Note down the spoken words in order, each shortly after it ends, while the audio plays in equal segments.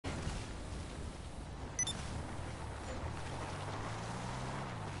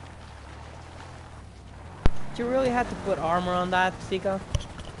you really have to put armor on that, Sika?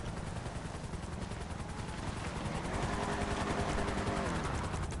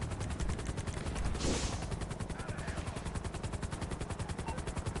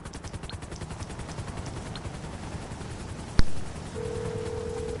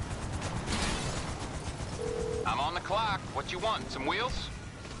 I'm on the clock. What you want? Some wheels?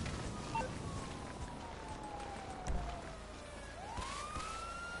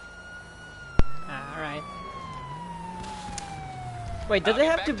 Alright. Wait, does it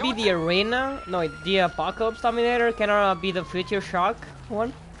have to be the arena? No, the Apocalypse Dominator cannot be the Future Shock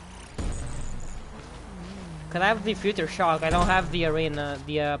one? Cause I have the Future Shock, I don't have the arena,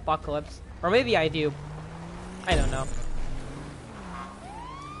 the Apocalypse. Or maybe I do. I don't know.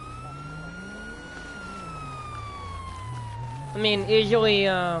 I mean, usually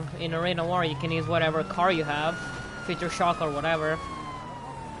in Arena War you can use whatever car you have. Future Shock or whatever.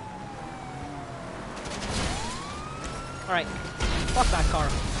 Alright. Fuck that car.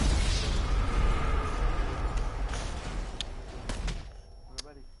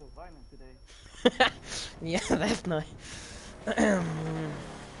 Everybody's so violent today. Yeah, that's nice.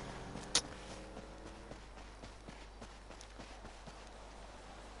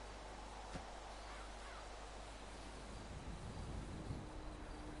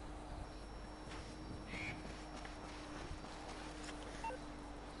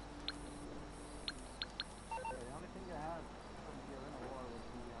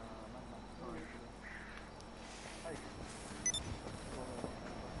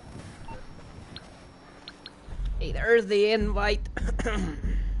 Hey, there's the invite.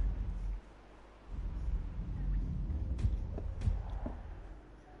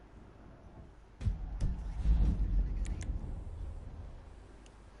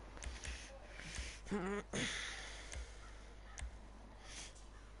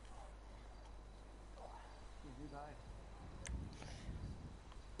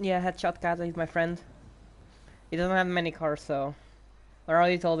 Yeah, Headshot Cat, he's my friend. He doesn't have many cars, so I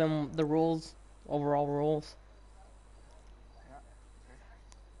already told him the rules, overall rules.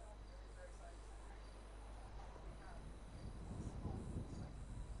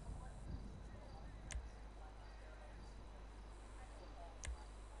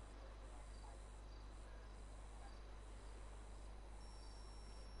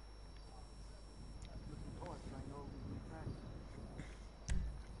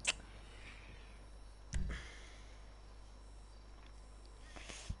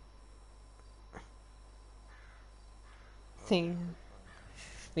 I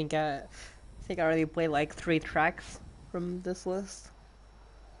think I already played like 3 tracks from this list.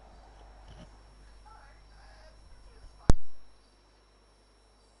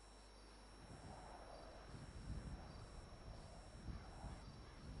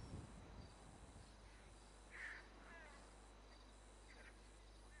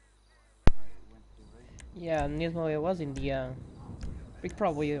 Yeah, Nismo, it was in the we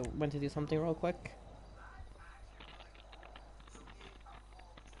probably went to do something real quick.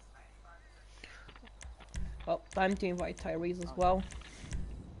 Well, time to invite Tyrese as well.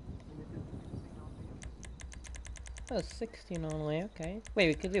 Oh, 16 only, okay. Wait,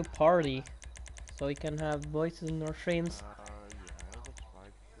 we could do party. So we can have voices in our streams. Yeah, that's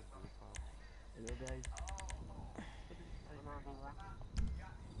right. Hello guys.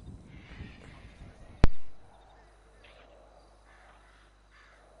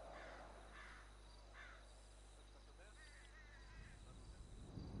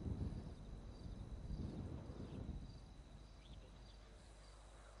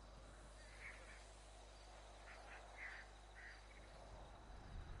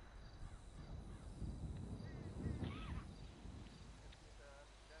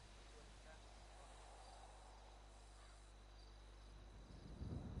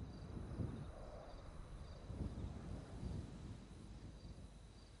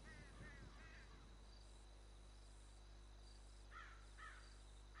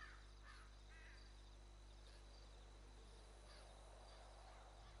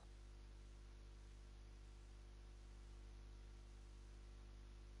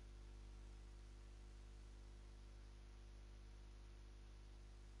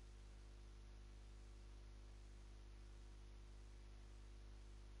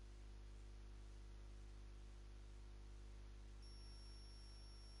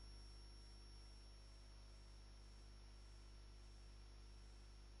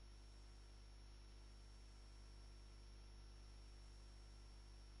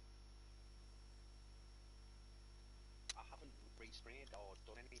 I haven't resprayed or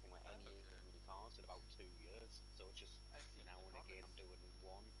done anything with any of my cars in about 2 years, so it's just now and again I'm doing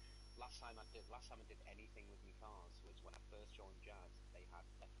one. last time I did anything with my cars was when I first joined Jazz. They had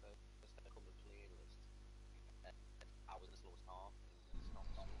their first ever clear list. Uh, I was the slowest car in the stock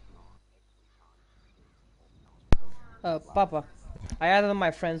slowest car every time. All the cars were Papa, I added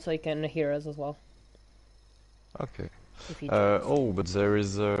my friend so he can hear us as well. Okay. If he joins. Oh, but there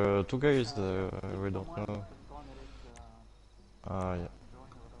is two guys we don't someone know. because corner is Yeah. join or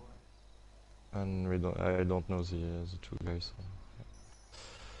whatever. And I don't know the two guys.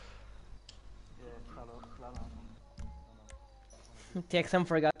 Yeah, slalom. One of these. TXM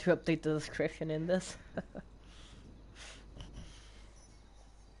forgot to update the description in this.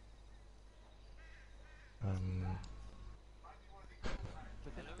 Um,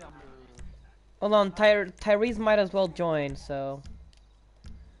 Peut-être ferme le. Hold on, Tyrese might as well join, so...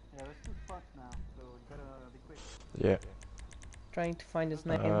 Yeah, there's 2 spots now, so you better be quick. yeah. Trying to find his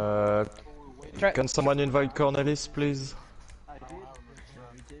name. Try Can someone invite Cornelis, please? I did. You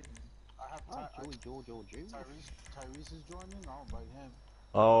did. Tyrese is joining. I'll invite him.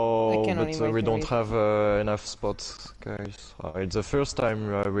 Oh, cannot but invite we don't Tyrese. have enough spots, guys. It's the first time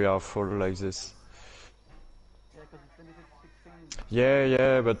we are full like this. Yeah, because it's limited to 16.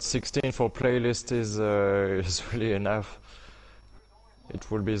 Yeah, but 16 for playlist is really enough. It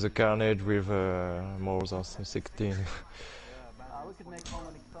will be the carnage with more than 16. Yeah, man. We could make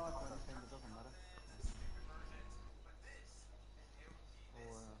harmonic start or anything, it doesn't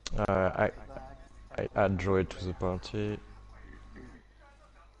matter. Or I add Joy to the party.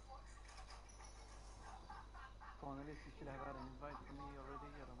 Cornelis, you should have had an invite from me already,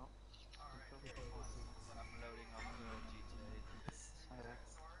 I don't know. I'm loading up GTA. Okay.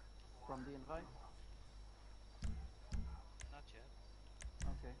 From the invite? Not yet.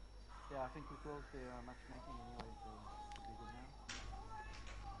 Okay. Yeah, I think we closed the matchmaking anyway, so should be good now.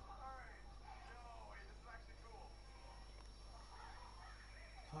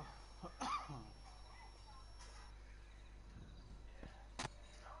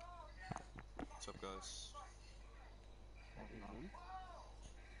 What's up, guys?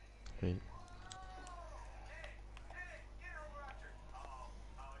 Hey.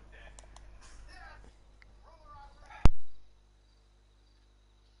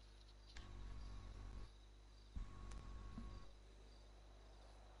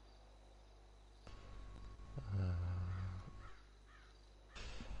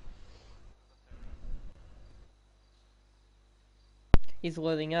 He's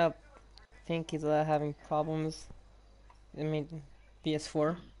loading up. I think he's having problems. I mean,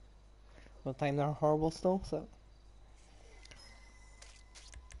 PS4. The times are horrible still, so...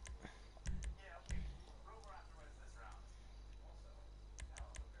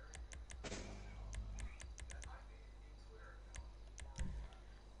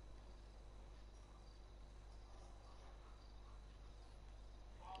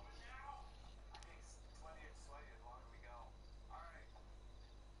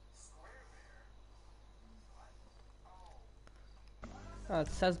 it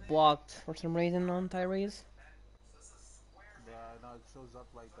says blocked for some reason on Tyrese. Yeah, no, it shows up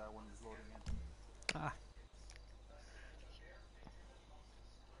like that when he's loading in. Ah.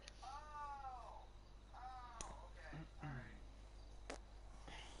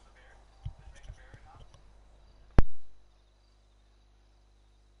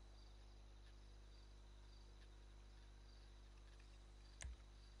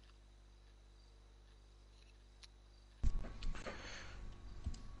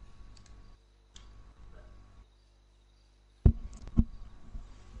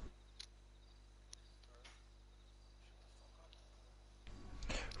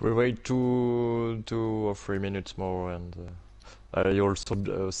 We wait 2 or 3 minutes more, and I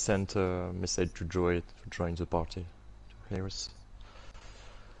also sent a message to Joy to join the party. To hear us.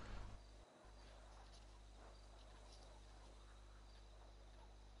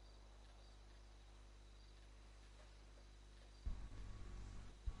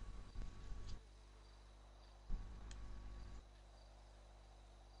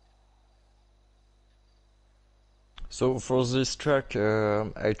 So for this track,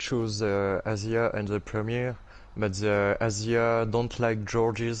 I chose Asia and the Premiere, but the Asia don't like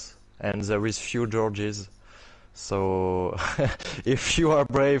Georges, and there is few Georges. So if you are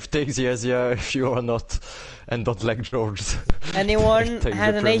brave, take the Asia. If you are not and don't like Georges, Anyone take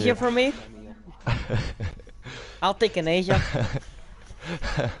has the an Asia Premiere. for me? I'll take an Asia.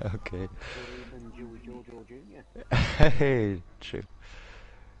 Okay. Jr. Hey, chill.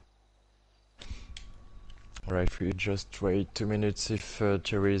 Right, we just wait 2 minutes if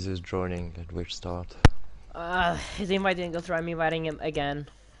Therese is joining and we'll start. His invite didn't go through, I'm inviting him again.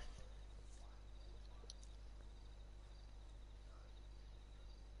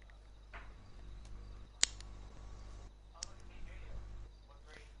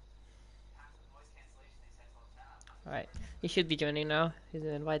 Alright, he should be joining now. His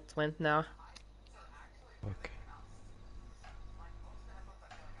invite went now. Okay.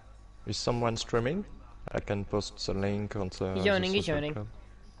 Is someone streaming? I can post the link on the He's joining, he's social joining. club.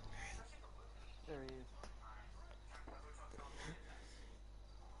 There he is.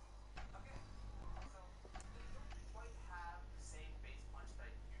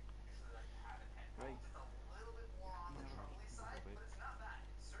 Great.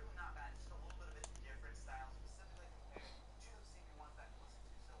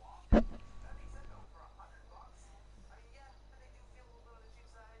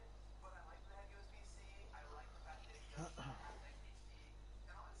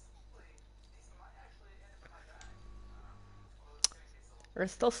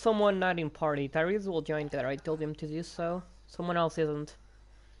 There's still someone not in party. Tyrese will join there. I told him to do so. Someone else isn't.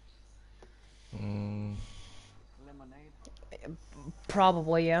 Lemonade.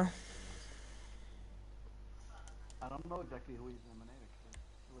 Probably, yeah. I don't know exactly who is Lemonade actually.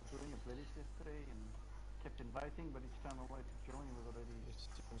 He was doing a playlist yesterday and kept inviting, but each time I wanted to join, he was already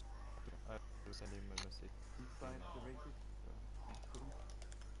I will send him a message. inside the races. So I couldn't.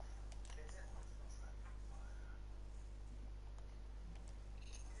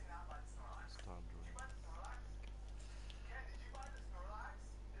 Start drawing.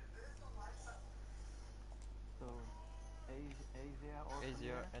 So Asia or Asia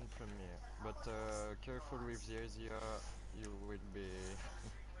Premiere? and Premiere, but careful with the Asia, you will be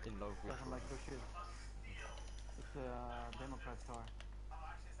in love with Doesn't like bushes. It's a Democrat car.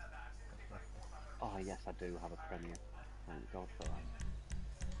 Oh yes, I do have a Premier. Thank God for that.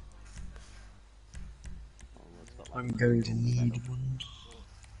 Oh, it's got, like, I'm going to gold need medal. one.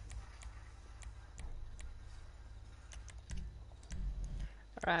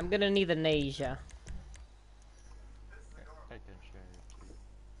 Alright, I'm gonna need an Asia. I can share it too.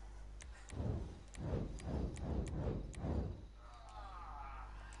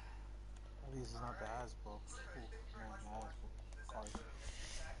 At least it's not the Hasbro. Ooh, man, the Hasbro card.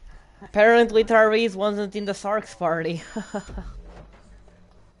 Apparently Tyrese wasn't in the SARX party.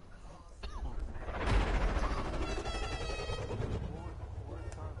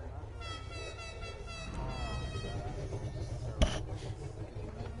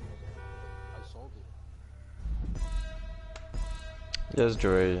 I sold it. Yes,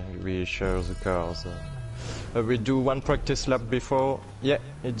 Joey, we share the cars. We do one practice lap before. Yeah,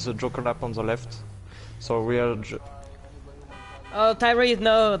 it's the Joker lap on the left. So we are. Oh, Tyrese,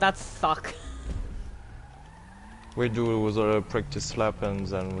 no, that suck. We do the practice lap and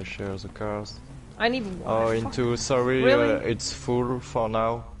then we share the cars. I need. Oh, into sorry, Really? it's full for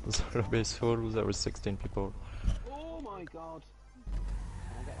now. The lobby is full. There is 16 people. Oh my God!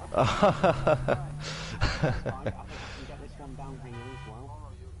 Can I get that? I think I can get this one down here as well.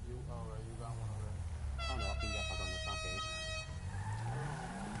 You got one already. Oh no, I can get back on the track here.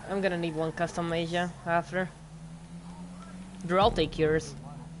 I'm gonna need one custom Asia after. Drew, I'll take yours.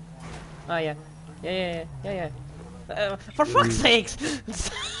 Oh yeah. Yeah. For fuck's sakes!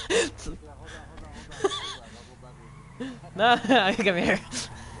 No, come here.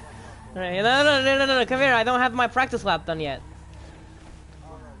 Right, no, come here. I don't have my practice lap done yet.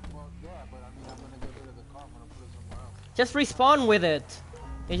 Well, yeah, but I mean, I'm gonna get rid of the car. I'm gonna put it somewhere else. Just respawn with it.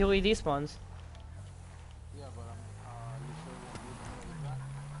 Usually despawns. Yeah, but you sure you won't be in the middle of the track?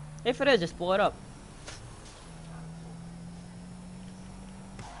 If it is, just blow it up.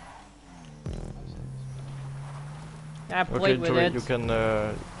 I Okay, played with Joey, it. you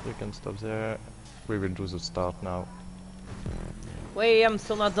can stop there. We will do the start now. Wait, I'm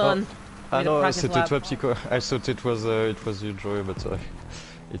still not done. Ah With the non, practice c'était lap. toi, Psycho. I thought it was you, Joey, but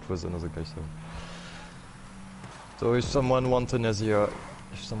it was another guy. So if someone wants an Asia,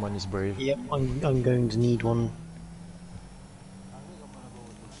 if someone is brave. Yep, I'm going to need one.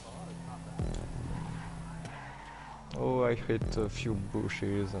 Oh, I hit a few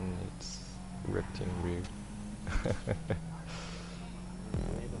bushes and it's reacting weird.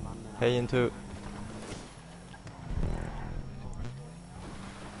 Hey, into.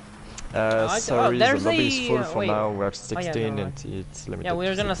 Sorry, the there's lobby is full a, for wait. now. We're Oh, 16 yeah, never and it's limited. Yeah,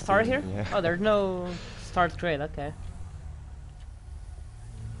 we're to gonna start 16, here? yeah. Oh, there's no start grid, okay.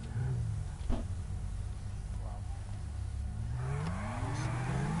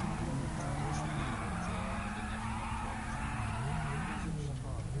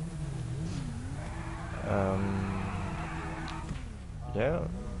 Yeah.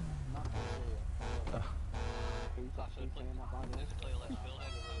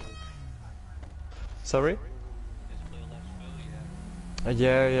 Sorry?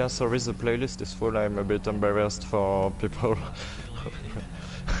 Yeah, sorry, the playlist is full. I'm a bit embarrassed for people.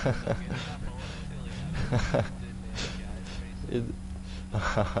 It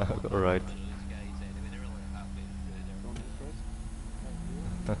Alright. Don't stress.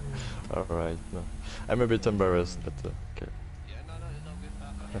 That's good. Alright. No. I'm a bit embarrassed, but okay. Yeah, no, it's all good.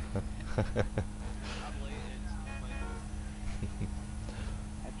 I'm late, it's not my fault.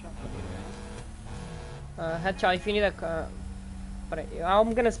 Headshot, you need a hand? Headshot, if you need a... but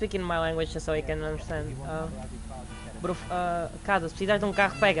I'm gonna speak in my language just so I can If understand. you want to grab your car, just get it. Bro, casa, se precisares de um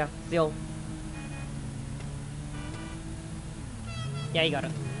carro, pega dele. Yeah, you got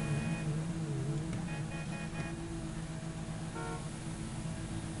it.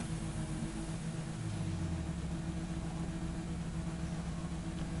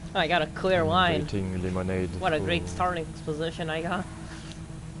 Oh, I got a clear I'm line. inviting Lemonade What a for great starting position I got.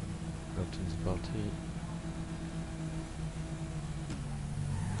 go to this party.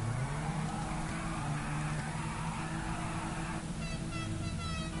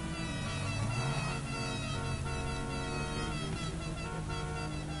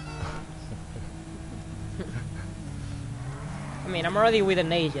 I mean, I'm already with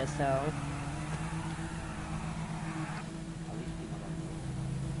an Asia, so... At least people don't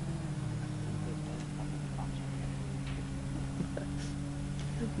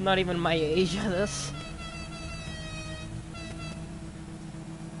know. Not even my Asia, this.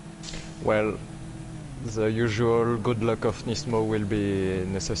 Well, the usual good luck of Nismo will be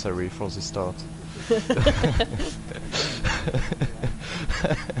necessary for the start.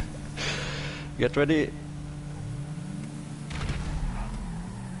 Get ready.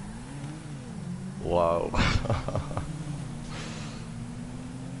 Wow.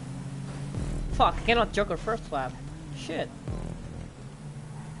 Fuck, I cannot joker first lap. Shit.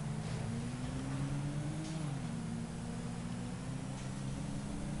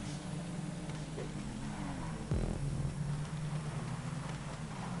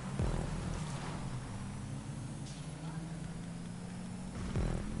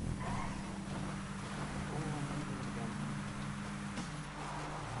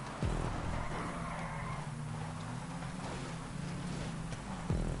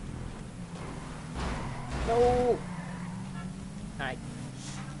 No! Alright.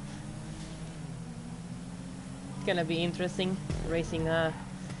 It's gonna be interesting racing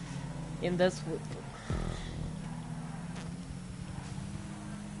in this.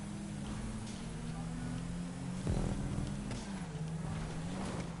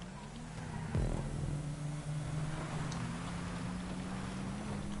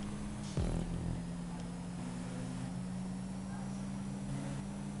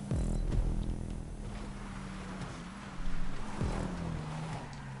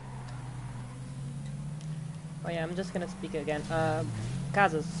 Oh yeah, I'm just gonna speak again.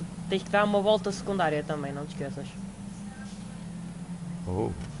 Casas, tens que dar uma volta secundária também, não te esqueças.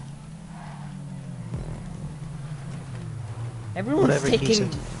 Oh. Everyone's Whatever he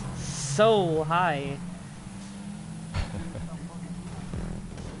taking said. so high.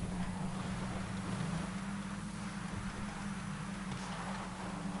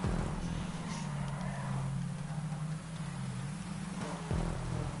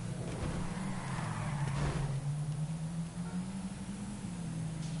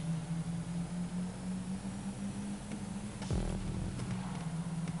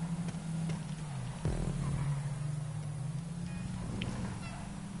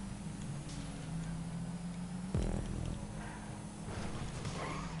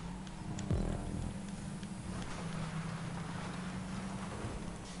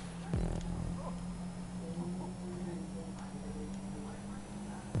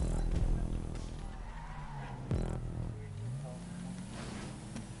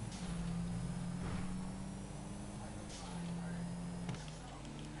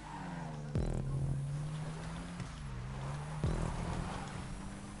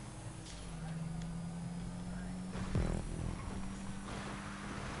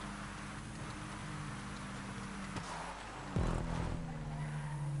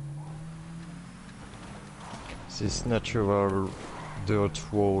 This natural dirt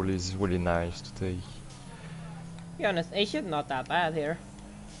wall is really nice today. To be honest, Asia not that bad here.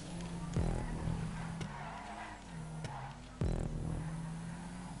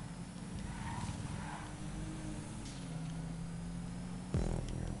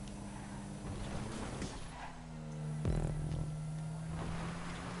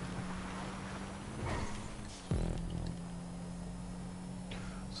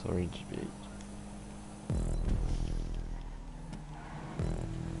 Sorry, GB.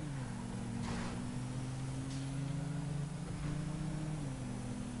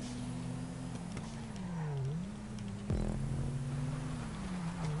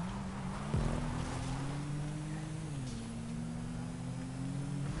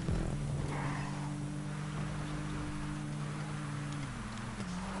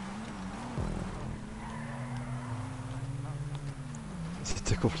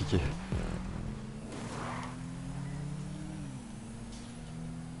 compliqué.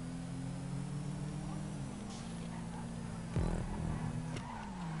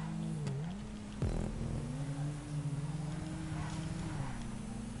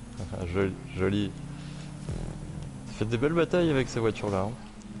 Joli, joli. Ça fait des belles batailles avec ces voitures-là. Hein.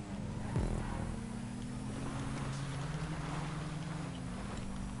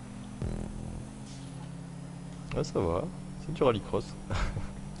 Ouais, ça va. C'est du rallycross.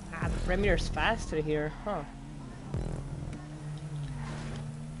 Ah, the Premier's faster here, huh?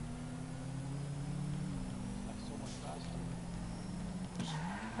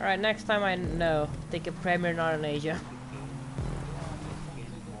 Alright, next time I know. Take a Premier, not an Asia.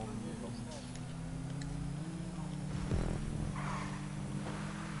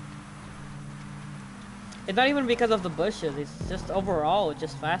 It's not even because of the bushes, it's just overall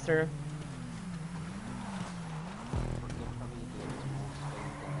just faster.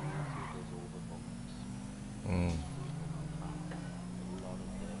 Mm.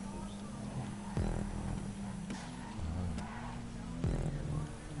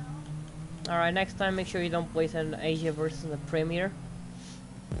 Alright, next time make sure you don't place an Asia versus the Premier.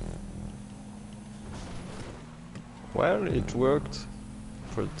 Well, it worked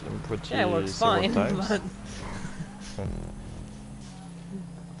pretty Yeah, it works several fine, times. but...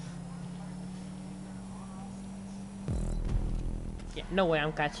 yeah, no way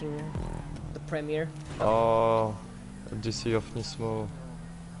I'm catching the Premier. Oh, DC of Nismo.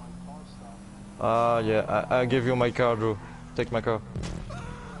 Ah, yeah, I gave you my car, Drew. Take my car.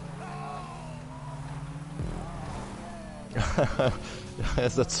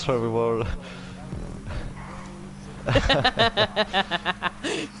 Yes, that's terrible.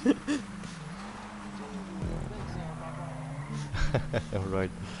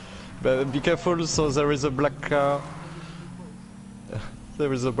 Alright. But be careful, so there is a black car.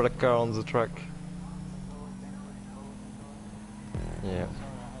 There is a black car on the track. Yeah.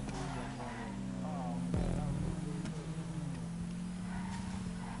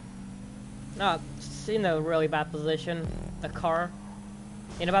 No, it's in a really bad position. The car.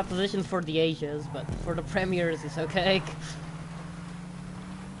 In a bad position for the Asias, but for the Premiers it's okay.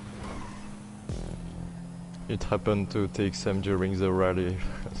 It happened to TXM during the rally.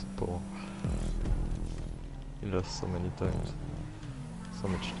 Poor. He lost so many times. So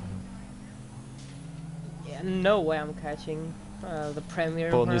much time. Yeah, no way I'm catching the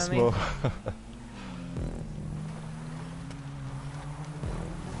Premier. Poor in front of me. Nismo.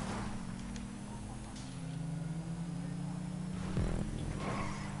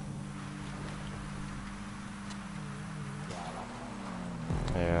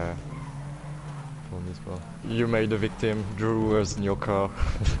 Yeah. Poor Nismo. You made a victim. Drew was in your car.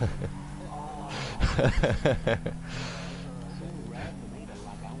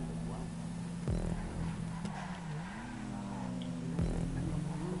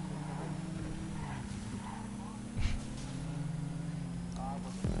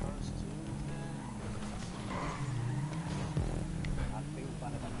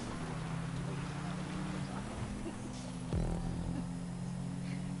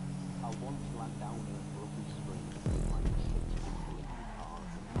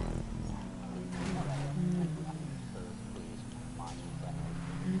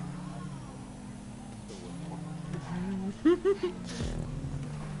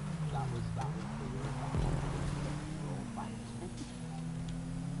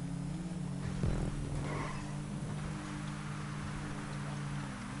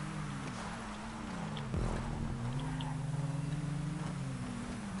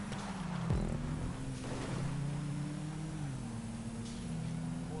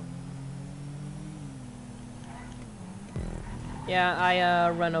 Yeah, I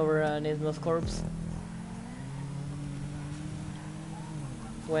run over Nismo's corpse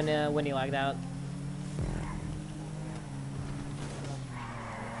when he lagged out.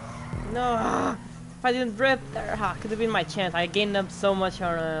 No, if I didn't drip there, could have been my chance. I gained up so much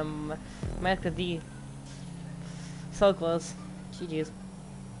on Matka D. So close. GG's.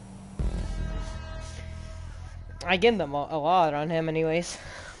 I gained them a lot on him, anyways. Hey,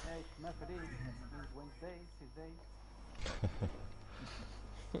 Methody, means Wednesday, his day.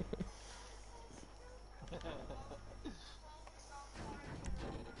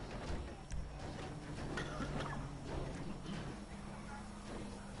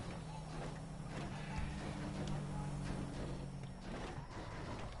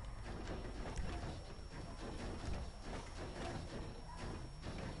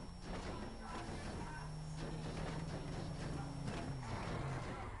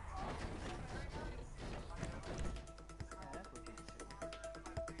 Yeah, that's what you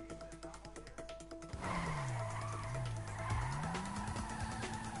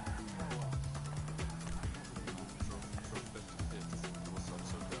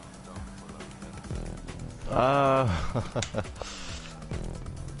Ah.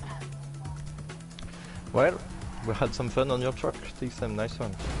 Well, we had some fun on your truck. Take some nice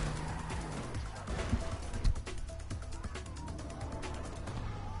one.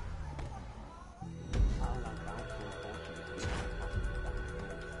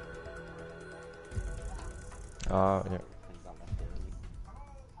 Ah, yeah.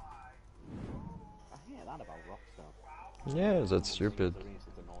 I hear that about Rockstar. Yeah, that's stupid. Release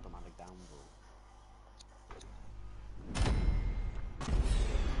is an automatic downvote.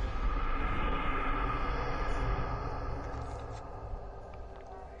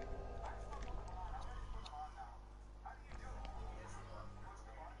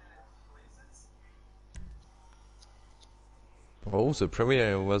 Oh, the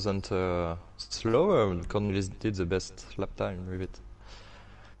premiere wasn't slower. Cornelis did the best lap time with it.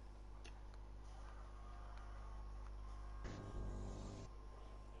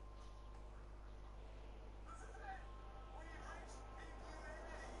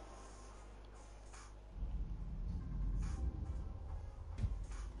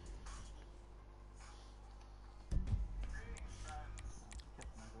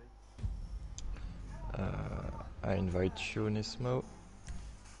 I invite you, Nismo.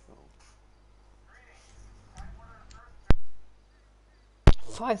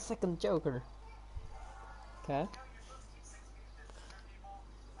 5-second Joker. Okay.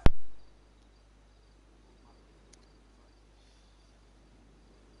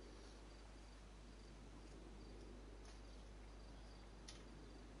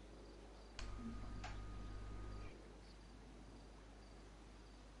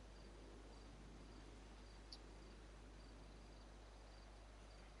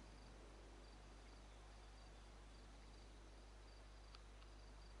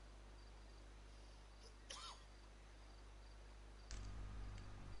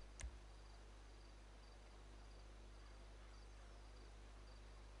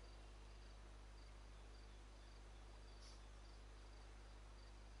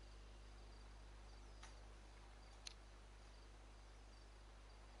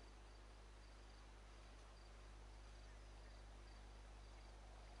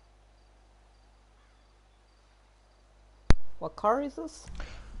 What car is this?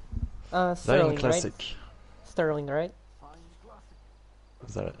 Zion Sterling, Classic. right? Sterling, right?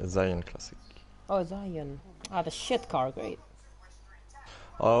 Zion Classic. Oh, Zion. Ah, the shit car, great.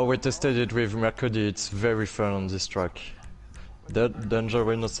 Oh, we tested it with Mercody. It's very fun on this track.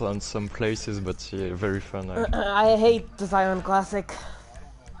 Dangerous on some places, but yeah, very fun. I hate the Zion Classic.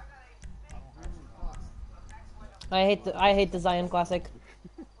 I hate the Zion Classic.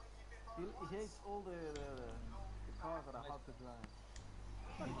 He hates all the cars that are hard to drive.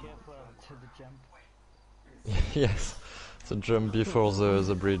 Be careful to the jump. Yes, the jump before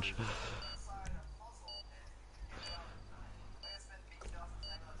the bridge.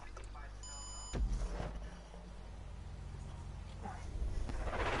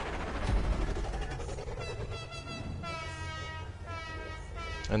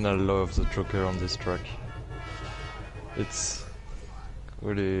 And I love the Joker on this track. It's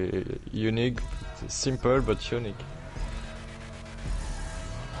really unique, simple but unique.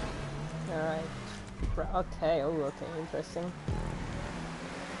 Alright. Okay, okay, interesting.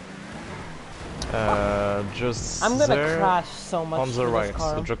 Just I'm gonna there, crash so much on the with right. this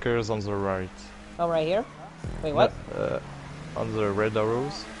car. The Joker is on the right. Oh, right here? Wait, what? On the red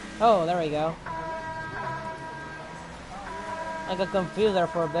arrows. Oh, there we go. I got confused there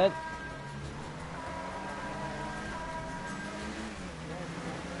for a bit.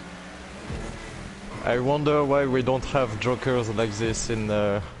 I wonder why we don't have Jokers like this in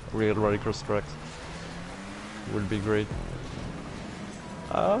real rallycross tracks. Would be great.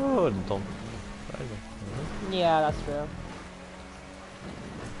 Oh, I don't. Yeah, that's true.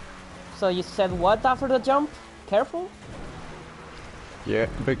 So you said what after the jump? Careful? Yeah,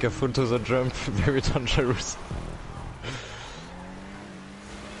 be careful to the jump, very dangerous.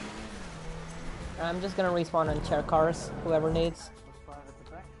 I'm just gonna respawn and share cars, whoever needs.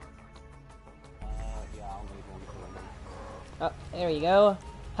 Yeah, I'll need one for Oh, there you go.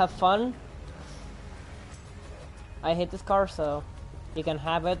 Have fun. I hate this car, so you can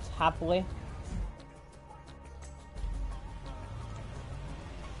have it happily.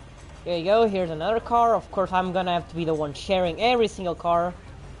 Here you go, here's another car. Of course, I'm gonna have to be the one sharing every single car.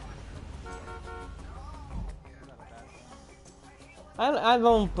 I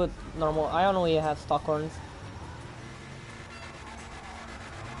don't put normal, I only have stock horns.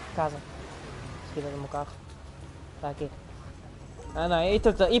 Casa. Esquina do meu carro. Tá aqui. Ah, no, he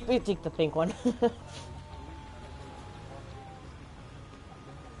took the pink one.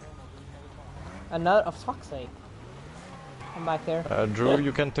 Another, oh fuck's sake. I'm back there. Drew,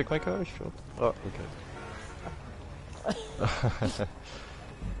 you can take my car if you want. Oh, okay.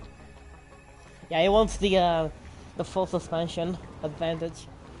 Yeah, he wants the full suspension advantage.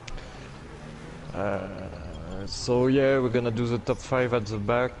 So yeah, we're gonna do the top 5 at the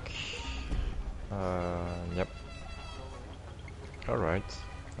back. Yep. Alright,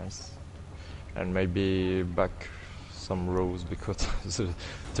 nice. And maybe back some rows because the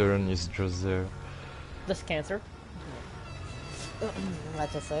turn is just there. Just cancer.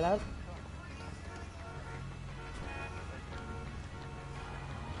 Let's just say that.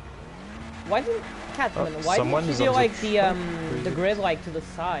 Why didn't Catman? Why someone didn't is you do on like the the grid like to the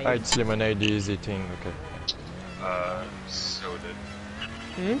side? It's Lemonade is eating, okay. So did.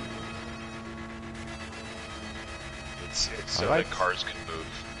 Hmm? It's so Alright. that cars can move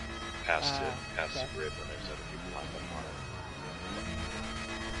past Okay. the grid when there's other people lined up on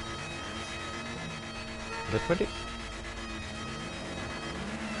it. Get ready.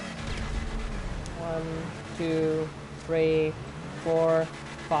 1, 2, 3, 4,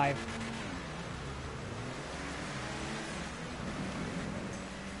 5.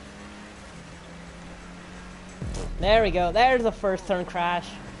 There we go. There's the first turn crash.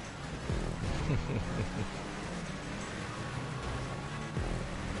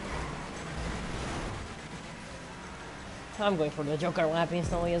 I'm going for the Joker lap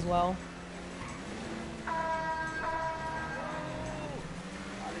instantly as well.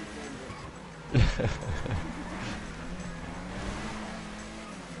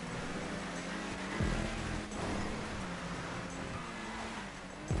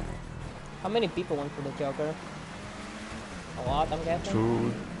 How many people went for the Joker? A lot, I'm guessing.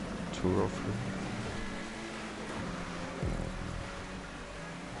 Two or three.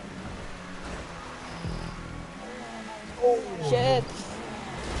 Oh shit!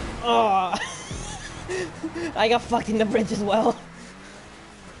 Oh, I got fucked in the bridge as well.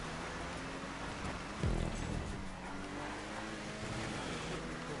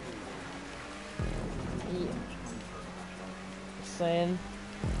 Yeah. Saying.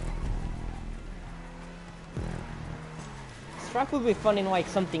 This track would be fun in like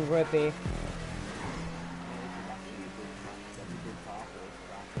something grippy.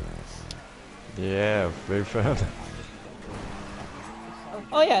 Yeah, very fun.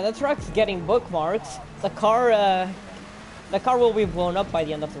 Oh yeah, the truck's getting bookmarks. The car will be blown up by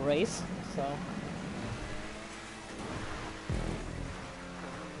the end of the race. So.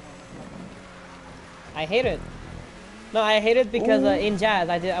 I hate it. No, I hate it because in Jazz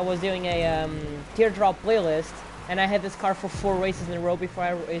I was doing a teardrop playlist, and I had this car for 4 races in a row before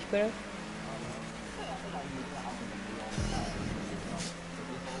I quit it.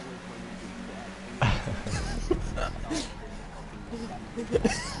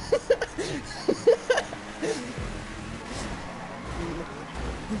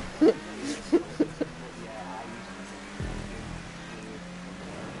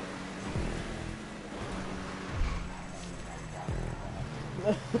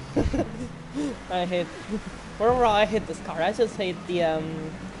 I hate whenever I hit this car. I just hate the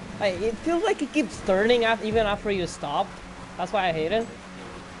it feels like it keeps turning even after you stop. That's why I hate it.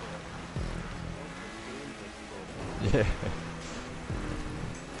 Yeah.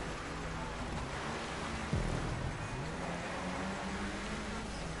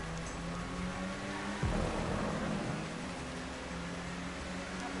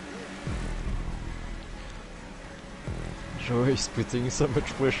 Joey is putting so much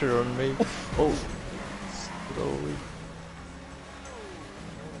pressure on me. Oh, slowly.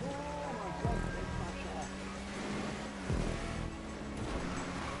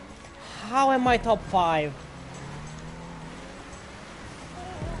 How am I top 5?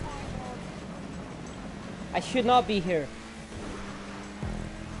 I should not be here.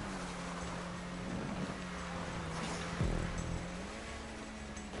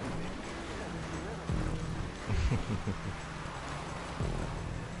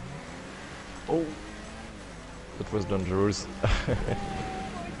 Oh, that was dangerous. Yeah,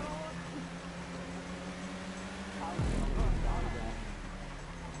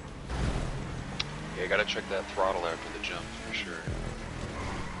 you gotta check that throttle after the jump for sure.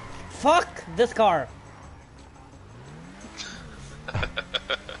 Fuck this car.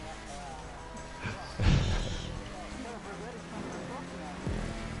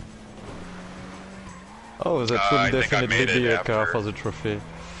 Oh, that I will think I definitely made it be a car after. for the trophy.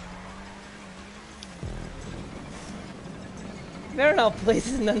 Fair enough,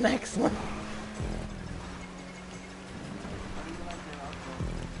 please in the next one.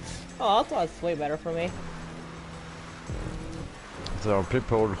 Oh, I thought it's way better for me. There are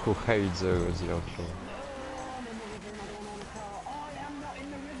people who hate the outlaw.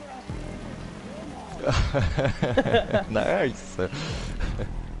 Nice.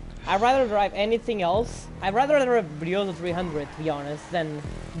 I'd rather drive anything else. I'd rather drive Briozo 300 to be honest than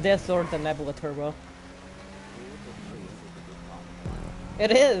this or the Nebula Turbo.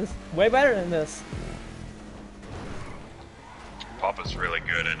 It is way better than this. Papa's really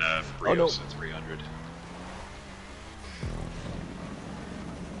good in Briosa 300.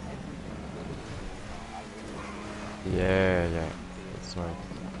 Yeah, that's right.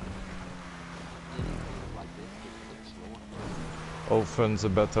 Often the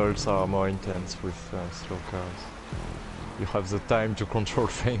battles are more intense with slow cars. You have the time to control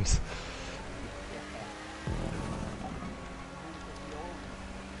things.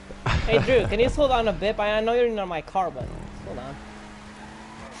 Hey Drew, can you slow down a bit? I know you're in my car, but slow down.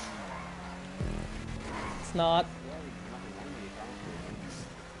 It's not.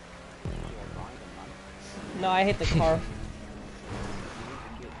 No, I hit the car.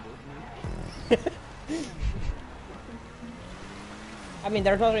 I mean,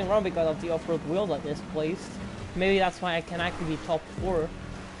 there's nothing wrong because of the off-road wheels at this place. Maybe that's why I can actually be top 4.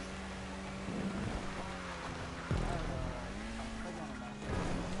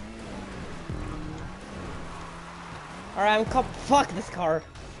 Alright, fuck this car.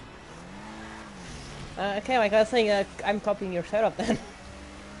 Okay, like I was saying, I'm copying your setup then.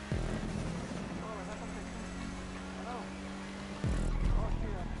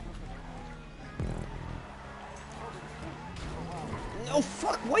 No,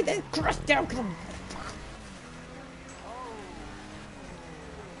 fuck, why did it crash down?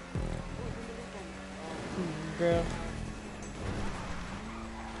 Bro.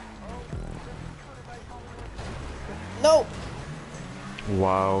 No!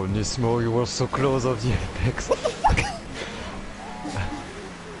 Wow, Nismo, you were so close of the apex. What the fuck?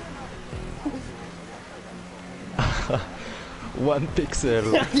 1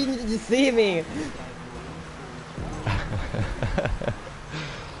 pixel. Did you see me?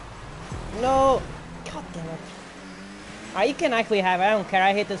 No! God damn it. Alright, you can actually have it. I don't care.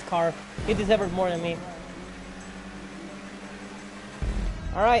 I hate this car. You deserve it more than me.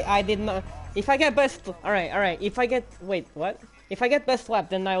 Alright, I did not. If I get best. Alright. If I get. Wait, what? If I get best lap,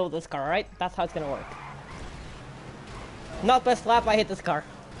 then I will this car, alright? That's how it's gonna work. Not best lap, I hit this car.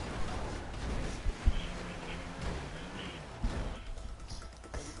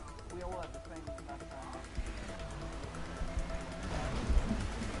 We all have the same last time.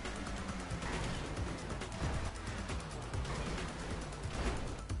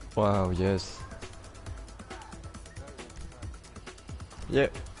 Wow, yes. Yeah,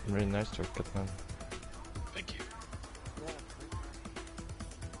 very nice track, Catman. Thank you.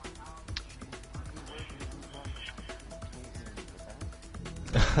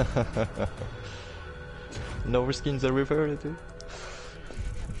 No whiskey in the river, too?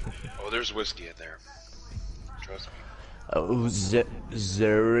 Oh, there's whiskey in there. Trust me. Oh,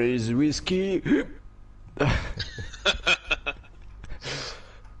 there is whiskey.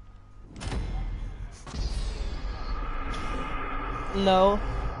 No.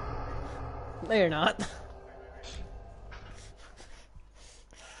 No, you're not.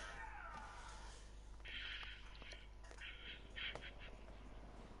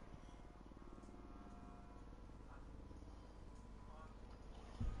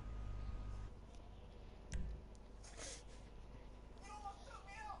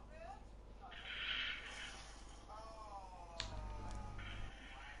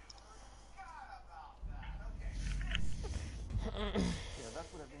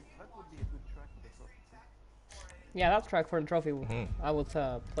 Yeah, that's track for the trophy. I would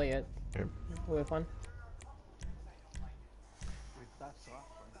play it. Yep. With fun. With that SARX,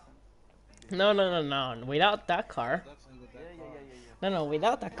 for instance. No. Without that car. Yeah. No,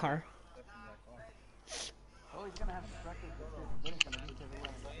 without that car. Oh, he's gonna have to practice this. Then he's gonna meet everyone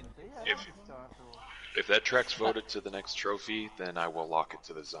and say, yeah, If- it's after all. If that track's voted to the next trophy, then I will lock it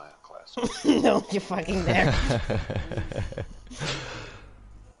to the Zion class. No, you fucking there.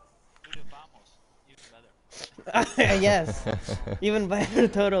 Yes. Even better,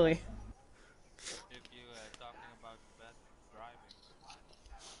 totally. If you talking about best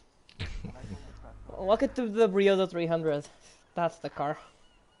driving. Look at the Briozo 300. That's the car.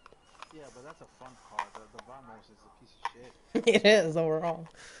 Yeah, but that's a fun car. The Vamos is a piece of shit. It is overall.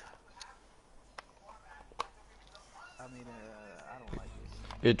 I mean, I don't like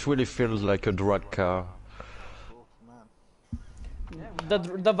this. It really feels like a drag car. Oh, man.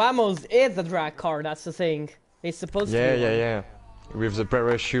 The Vamos is a drag car. That's the thing. It's supposed to be. Yeah. With the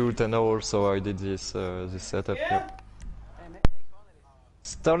parachute and all, so I did this this setup. Yeah. Hey,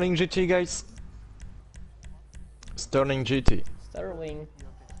 Sterling GT, guys. Sterling GT. Sterling.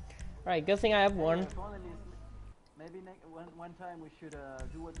 Alright, good thing I have one. Maybe one time we should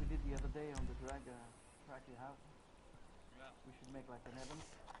do what we did the other day on the track you have. We should make like an event.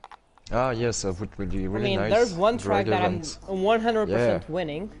 Ah, yes, that would be really nice. There's one track Drag that event. I'm 100% Yeah.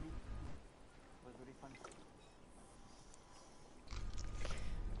 winning. Was really fun.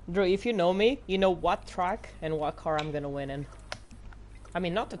 Drew, if you know me, you know what track and what car I'm gonna win in. I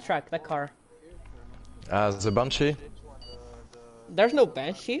mean, not the track, the car. The Banshee? There's no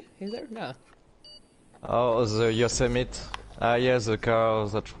Banshee, is there? No. Oh, the Yosemite. Ah, yeah, the car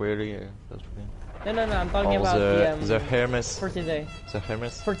that really. No, I'm talking Oh, about the Hermes. for today. The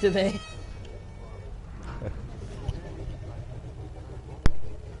Hermes? For today.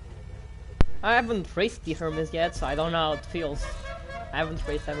 I haven't raced the Hermes yet, so I don't know how it feels. I haven't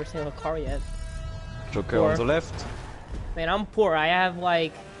raced every single car yet. Joker Poor. on the left. Man, I'm poor. I have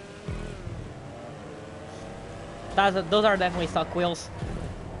like... those are definitely stock wheels.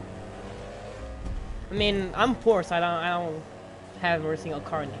 I mean, I'm poor, so I don't have every single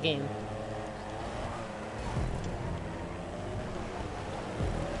car in the game.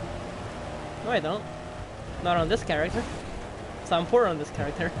 No, I don't. Not on this character. So I'm poor on this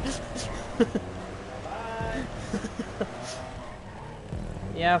character.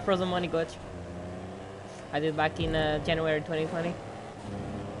 Yeah, frozen money glitch. I did back in January 2020.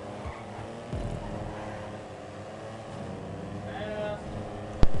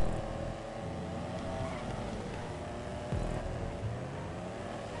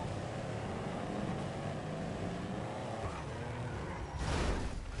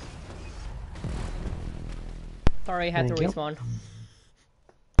 Sorry, I had to Thank you. respawn.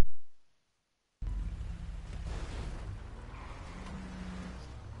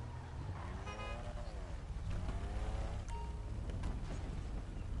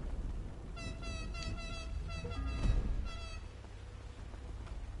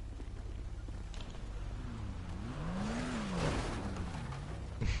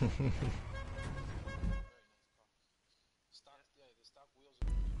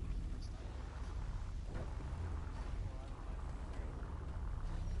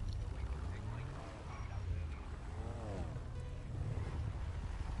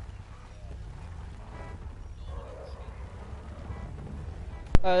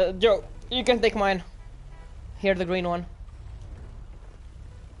 Joe, you can take mine. Here, the green one.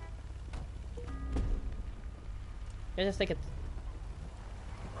 Yeah, just take it.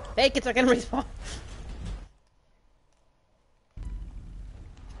 Take it so I can respawn.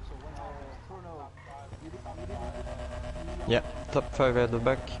 Yeah, top 5 at the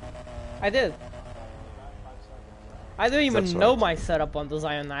back. I did. I don't even That's know right. my setup on the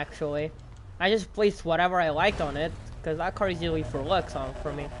Zion actually. I just placed whatever I liked on it, because that car is usually for looks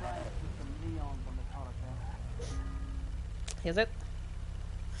for me. Is it?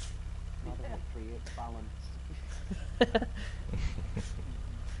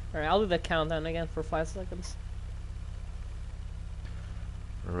 Alright, I'll do the countdown again for 5 seconds.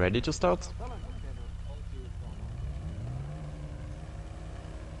 Ready to start?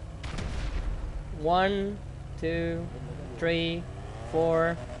 One, 2, 3,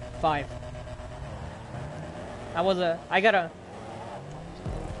 4, 5. That was I got a...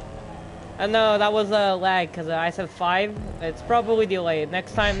 no, that was a lag, because I said 5. It's probably delayed.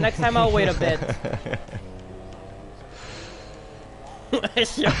 Next time I'll wait a bit.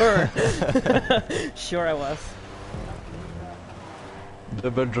 Sure. Sure I was.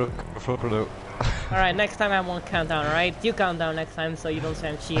 Double joke for Bruno. Alright, next time I won't count down, alright? You count down next time so you don't say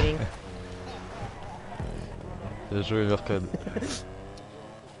I'm cheating. J'ai joué Vercade.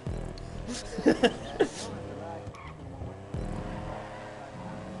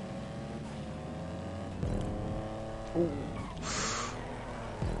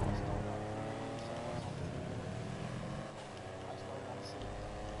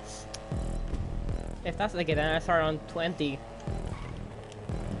 If that's the case, then I start on 20.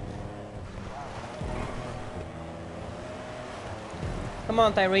 Come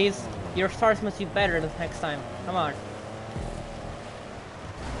on, Tyrese. Your stars must be better the next time. Come on.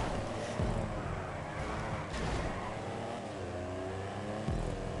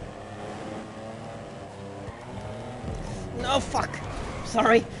 No, fuck.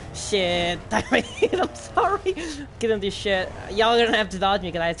 Sorry. Shit, Tyrese. I'm sorry. Get him this shit. Y'all are gonna have to dodge me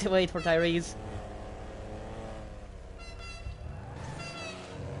because I have to wait for Tyrese.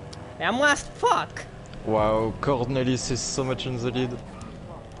 I'm last. Fuck. Wow, Cornelis is so much in the lead.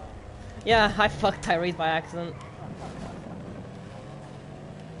 Yeah, I fucked Tyrese by accident.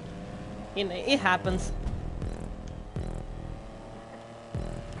 It happens.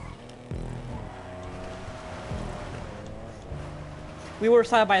 we were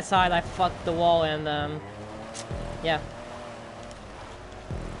side by side. I fucked the wall and yeah.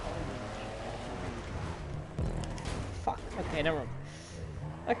 Fuck. Okay, never mind.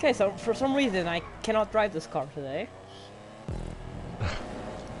 Okay, so for some reason I cannot drive this car today.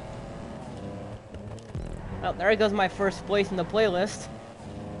 Well, there goes my first place in the playlist.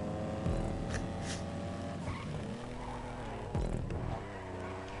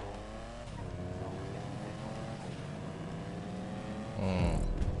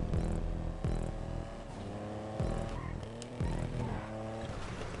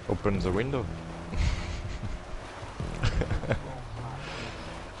 Open the window.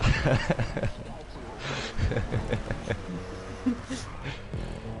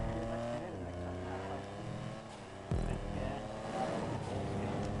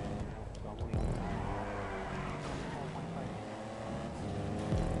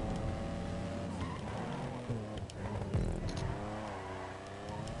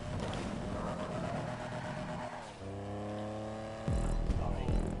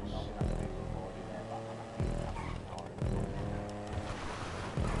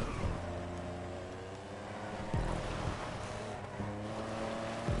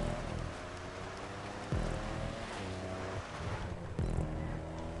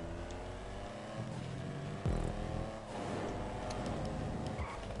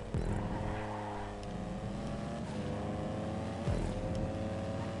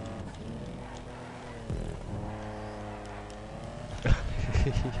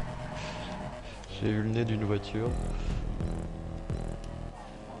 J'ai vu le nez d'une voiture.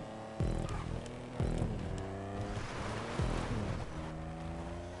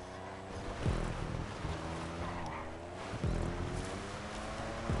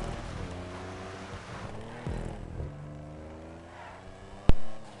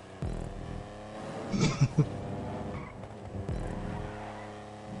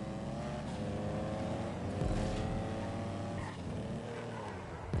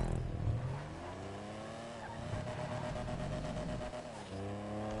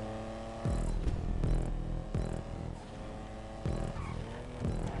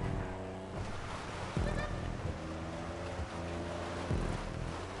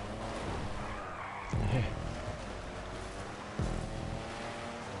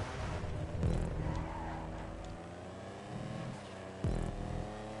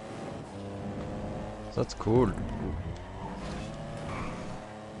 That's cool.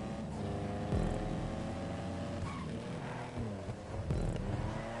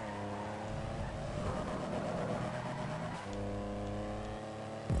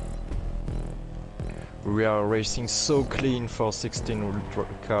 We are racing so clean for 16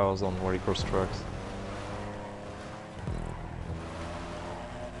 cars on rallycross tracks.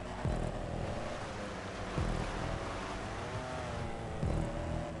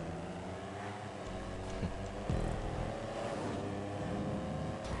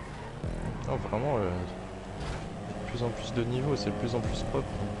 Non, vraiment, de plus en plus de niveau, c'est de plus en plus propre.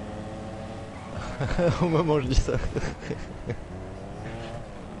 Au moment où je dis ça.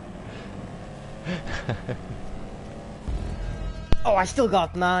 Oh, I still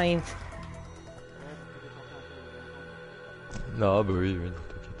got ninth. Non, bah oui, oui,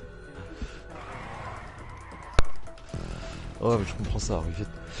 t'inquiète. Oh, mais je comprends ça, arrive vite.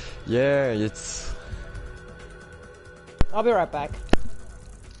 Yeah, it's... I'll be right back.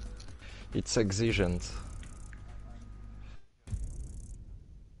 It's exigent.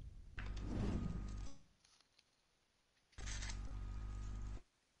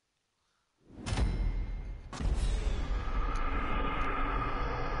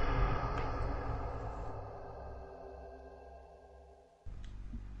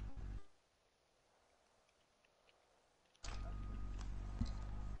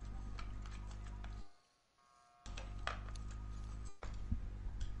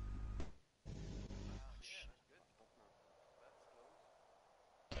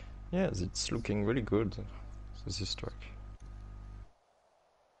 Yes, it's looking really good, this track.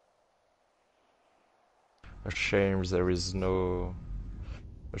 A shame there is no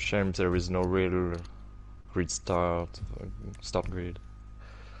real grid start grid.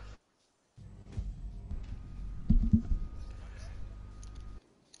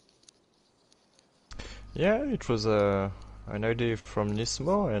 Yeah, it was an idea from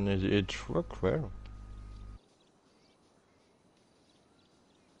Nismo and it worked well.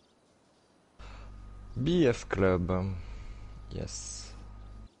 BF Club, yes.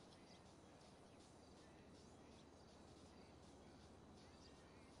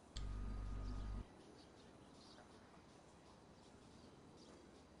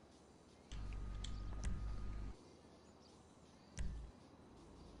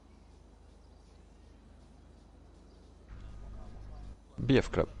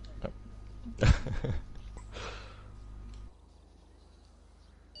 BF Club. Yeah.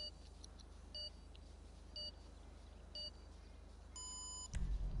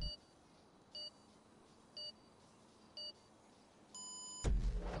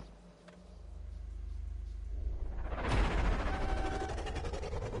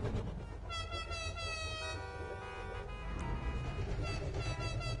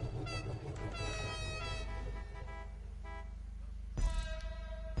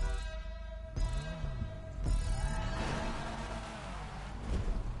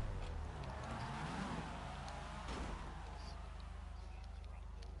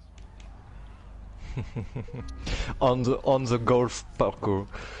 on the golf parkour.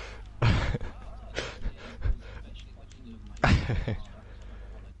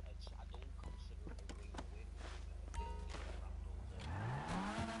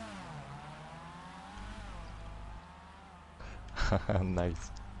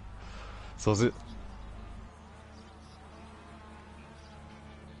 Nice. So the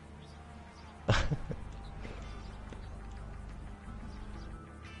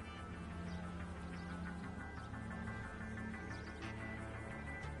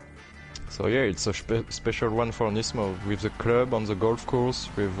So yeah, it's a special one for Nismo, with the club on the golf course,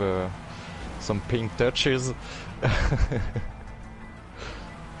 with some pink touches.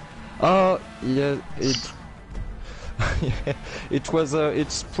 Oh yeah, it yeah, it was.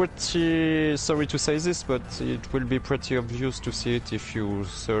 It's pretty. Sorry to say this, but it will be pretty obvious to see it if you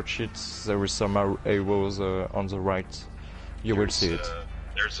search it. There is some arrows on the right. You will see it.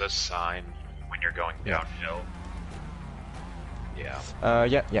 There's a sign when you're going downhill. Yeah.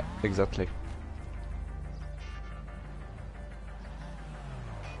 Yeah, exactly.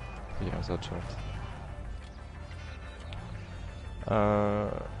 Yeah, that's right.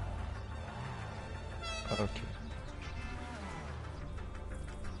 Okay.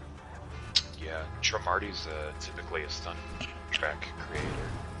 Yeah, Tremarty's typically a stunt track creator.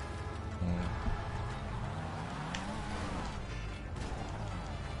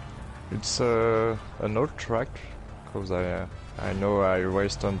 It's an old track, because I know I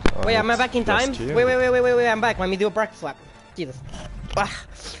raced on Wait, am I back in time? year. Wait, I'm back. Let me do a bracket flap. Jesus. Ah,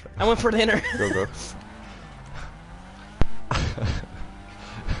 I went for dinner. Go.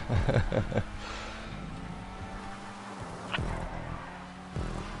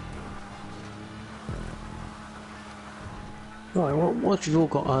 Right, well, once you've all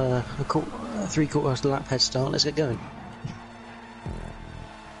got a 3/4 lap head start, let's get going.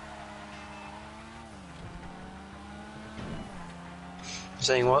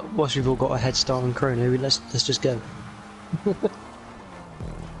 Saying what? Once you've all got a head start on Chrono, let's just go.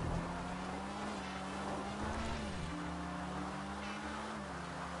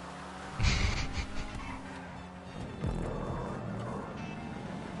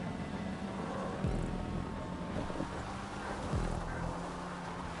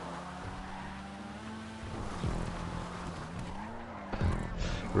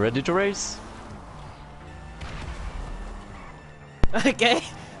 Ready to race? Okay,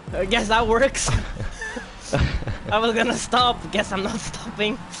 I guess that works. I was gonna stop, guess I'm not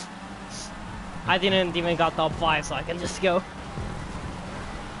stopping. I didn't even got top 5, so I can just go.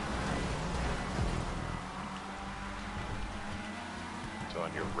 So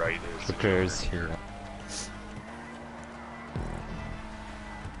on your right is The players here.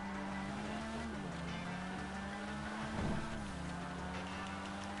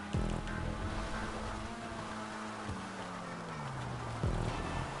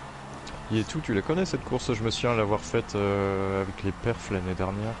 Yetou, tu la connais cette course? Je me souviens l'avoir faite avec les perfs l'année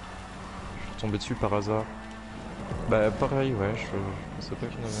dernière. Je suis tombé dessus par hasard. Bah pareil, ouais, je sais pas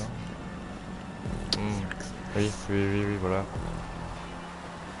qu'il y en avait un. Oui, voilà.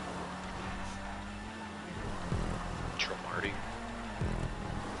 Tremarty.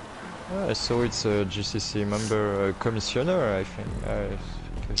 I saw it's a GCC member, commissioner, I think.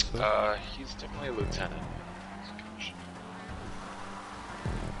 So. He's definitely a lieutenant.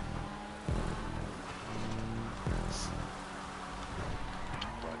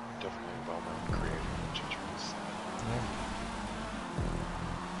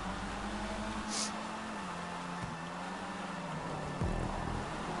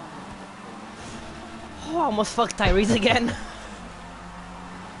 Oh, I almost fucked Tyrese again.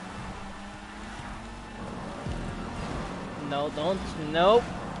 No, don't. Nope.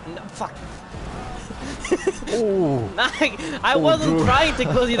 No, fuck. Oh. I wasn't bro. trying to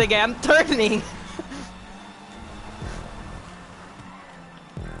close it again. I'm turning.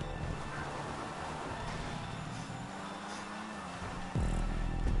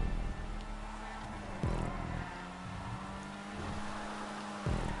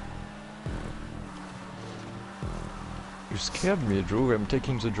 You scared me, Drew. I'm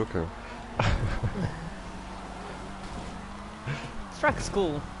taking the Joker. Track's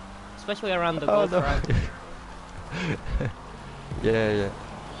cool, especially around the Oh golf no. track. Yeah, yeah.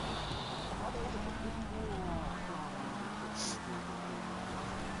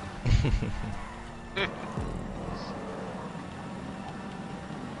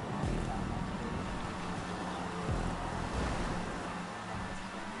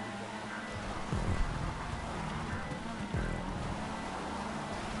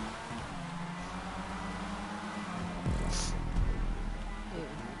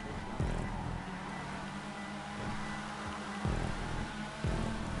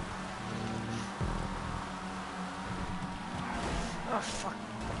 Oh fuck.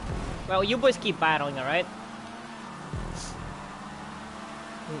 Well, you boys keep battling, alright?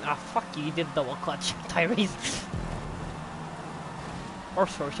 Ah, fuck you, you did double clutch, Tyrese. Or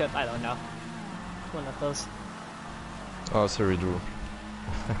short shot, I don't know. One of those. Oh, sorry, Drew.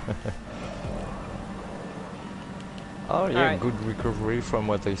 Oh yeah, Alright. good recovery from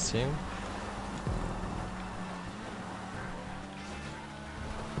what I seen.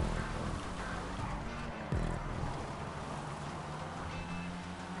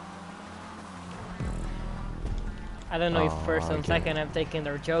 I don't know if first and okay. second have taken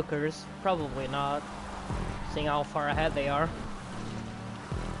their jokers. Probably not. Seeing how far ahead they are.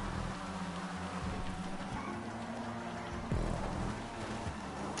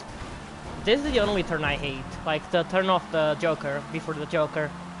 This is the only turn I hate. Like the turn off the joker before the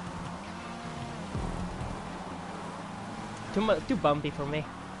joker. Too bumpy for me.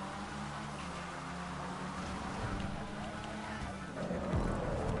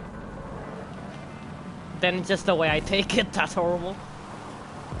 Then it's just the way I take it, that's horrible.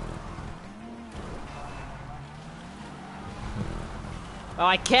 Oh,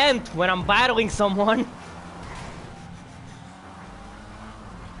 I can't when I'm battling someone.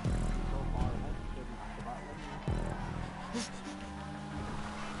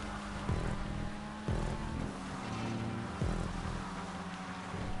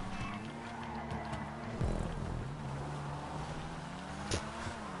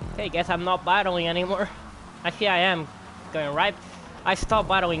 Okay, guess I'm not battling anymore. Actually, I am going right. I stopped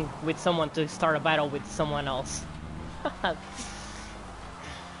battling with someone to start a battle with someone else.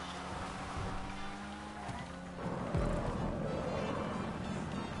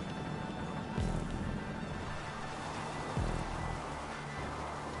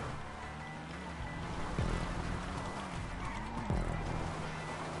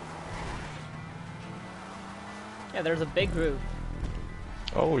 Yeah, there's a big group.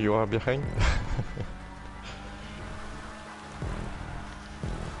 Oh, you are behind?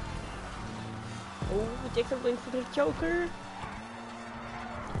 Oh, Jacob went for the Joker.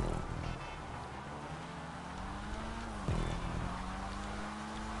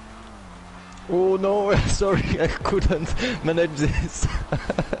 Oh no, sorry, I couldn't manage this.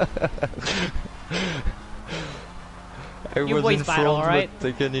 I You was boys in battle, front, alright?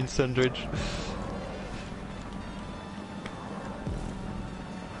 but taken in sandwich.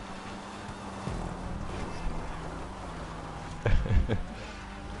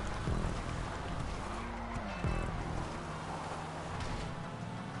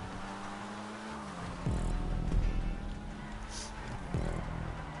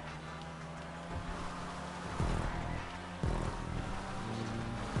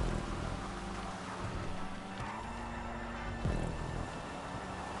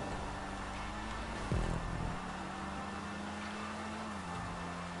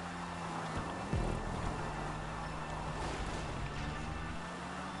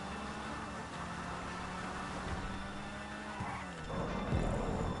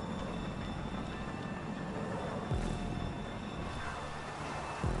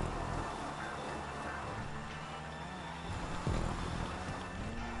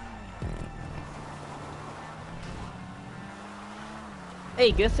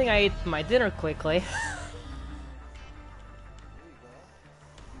 Hey, good thing I ate my dinner quickly. He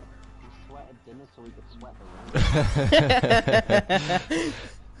sweated dinner so he could sweat the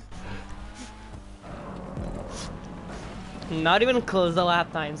rain. Not even close the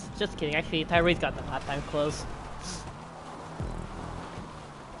lap times. Just kidding. Actually, Tyrese got the lap time close.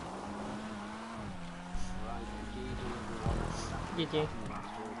 GG.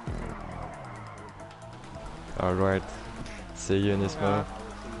 Alright. See you, Nismo.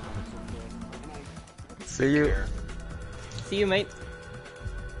 See you. See you, mate.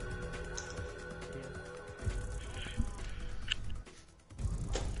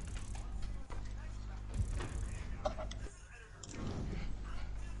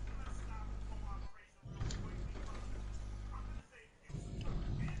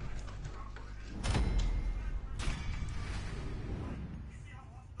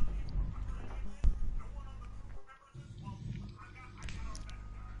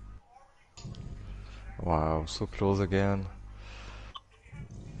 Wow, so close again.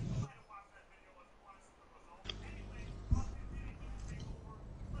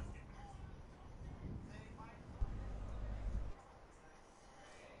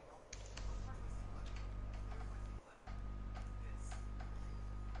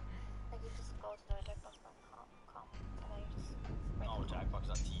 Like you just go to the jackbox.com today, just No,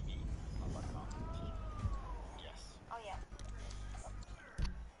 Jackbox.tv, not .com. TV. Yes. Oh yeah.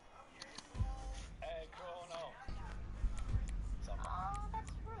 Hey, Chrono. Oh,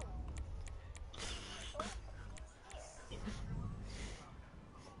 that's rude. Go here.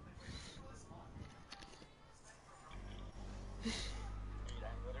 Dude,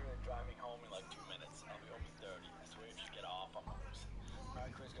 I'm literally driving home in like 2 minutes. I'll be home in 30. I swear, just get off.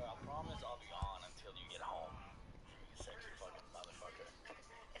 Alright, Chris, I promise I'll be on until you get home. You sexy fucking motherfucker.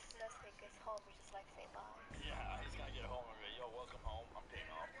 As soon as he gets home, we just like say bye. Yeah, he's gonna get home and be like, yo, welcome home. I'm being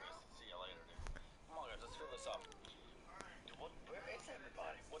off, Chris. See you later, dude. Come on, guys, let's fill this up. Dude, where is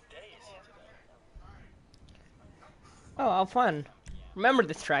everybody? What day is it today? Oh, how fun. Remember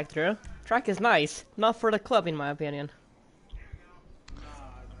this track, Drew. Track is nice. Not for the club, in my opinion.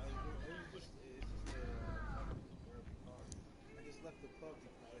 Nah, it's just a fucking terrible car. I just left the club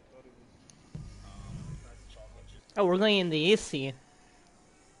because I thought it was Oh, we're going in the easy.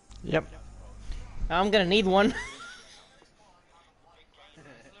 Yep. I'm gonna need one.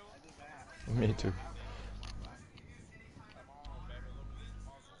 Me too.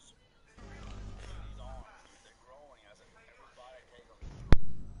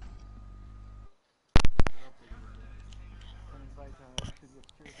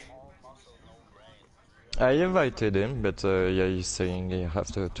 I invited him, but yeah, he's saying he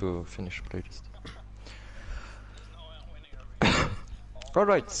has to finish playlist.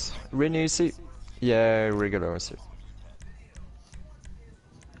 Alright, Renee C. Yeah, regular C.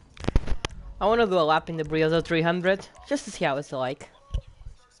 I wanna go a lap in the Briozo 300, just to see how it's like.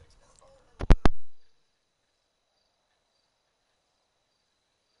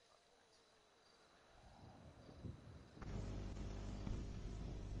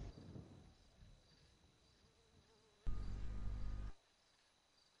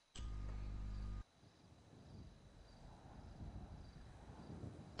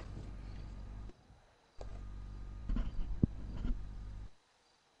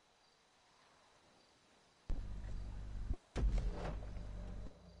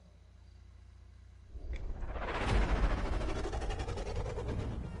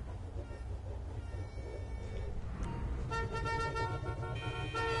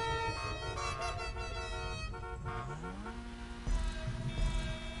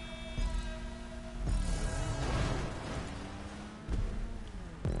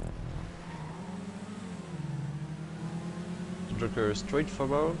 Joker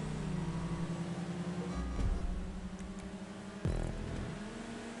straightforward.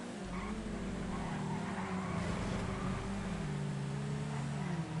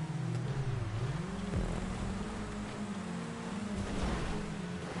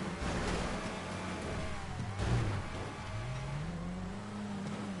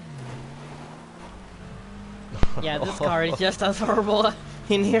 Yeah, this car is just as horrible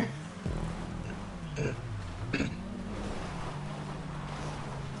in here.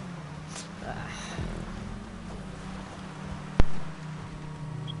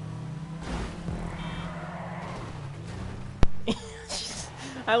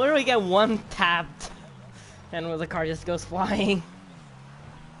 I literally get one tapped, and the car just goes flying.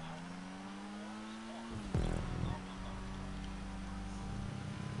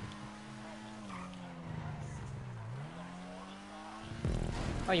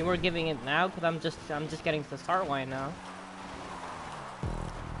 Oh, you were giving it now? Cause I'm just getting to the start line now.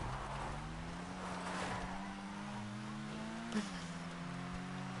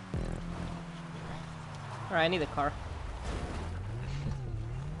 Alright, I need a car.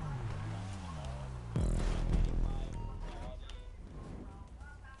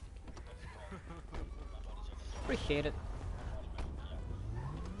 Appreciate it.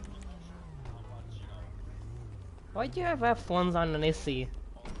 Why'd you have F1s on an SC?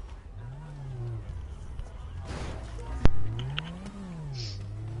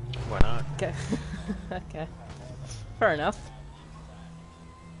 Why not? Okay. Okay. Fair enough.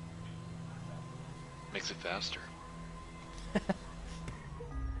 Makes it faster.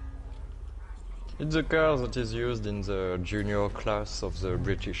 It's a car that is used in the junior class of the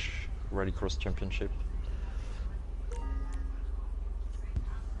British Rallycross Championship.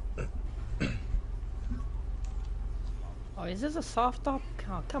 Oh, is this a soft top?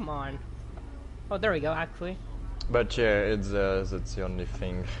 Oh, come on. Oh, there we go, actually. But yeah, it's that's the only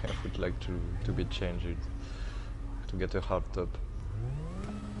thing I would like to be changed, to get a hard top.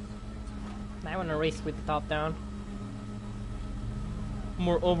 I want to race with the top down.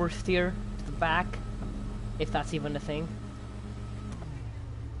 More oversteer to the back, if that's even a thing.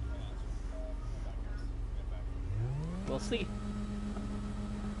 We'll see.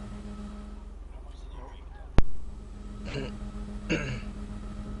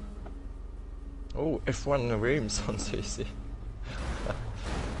 Oh, F1 rims sounds easy.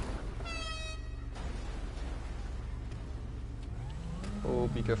 Oh,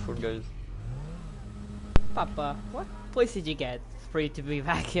 be careful, guys. Papa, what place did you get for you to be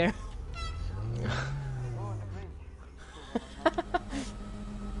back here?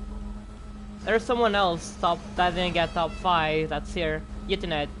 There's someone else that didn't get top 5 that's here.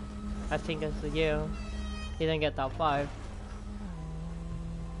 Utinet, I think it's you. He didn't get top 5.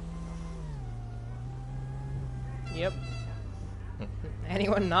 Yep.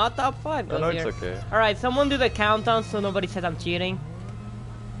 Anyone not top 5 goes No, here. it's okay. Alright, someone do the countdown so nobody says I'm cheating.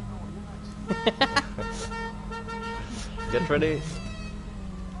 Get ready.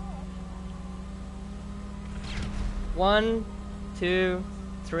 1, 2,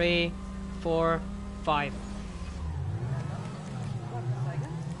 3, 4, 5.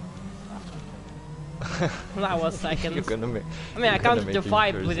 That was seconds. You're gonna make, I mean, I counted to make it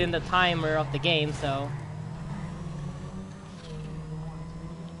 5 crazy. within the timer of the game, so.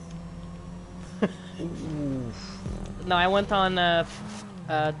 No, I went on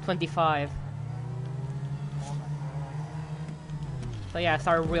 25. So yeah, I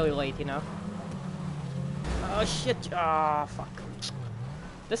started really late, you know. Oh shit! Ah, fuck.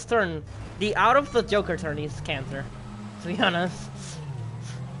 This turn, the out of the Joker turn is cancer, to be honest.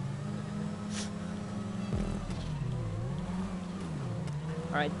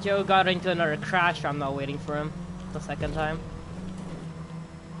 Alright, Joe got into another crash, I'm not waiting for him the second time.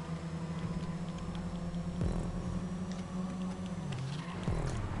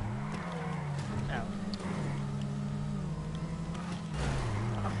 Ow.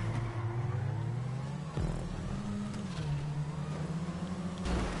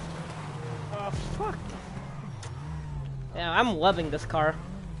 Oh, fuck. Yeah, I'm loving this car.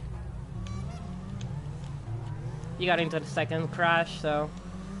 You got into the second crash, so.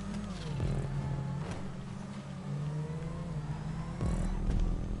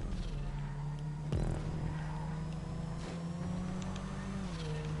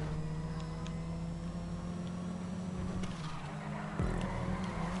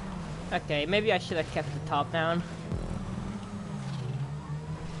 Okay, maybe I should have kept the top down.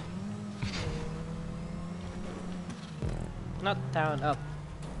 Not down, up.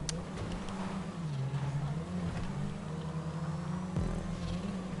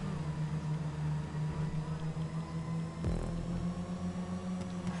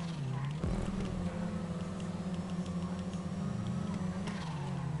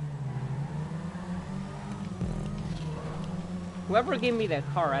 Whoever gave me that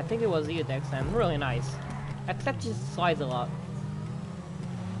car, I think it was you, Dexan. Really nice. Except it just slides a lot.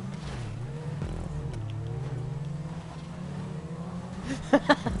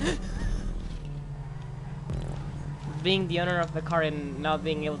 Being the owner of the car and not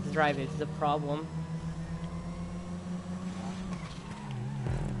being able to drive it is a problem.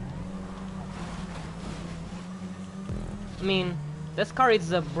 I mean, this car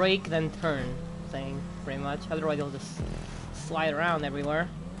is a brake then turn thing, pretty much. Otherwise it'll just slide around everywhere.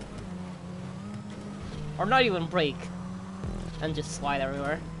 Or not even brake and just slide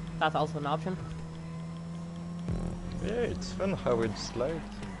everywhere. That's also an option. Yeah, it's fun how it slides.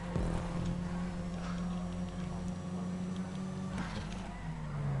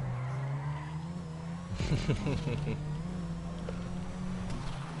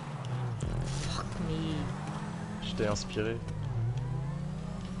 Fuck me. Je t'ai inspiré.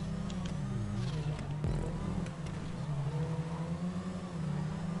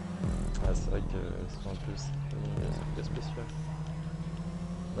 Ah, c'est vrai que c'est un peu spécial.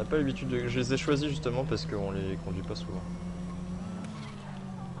 On n'a pas l'habitude de... Je les ai choisis justement parce qu'on les conduit pas souvent.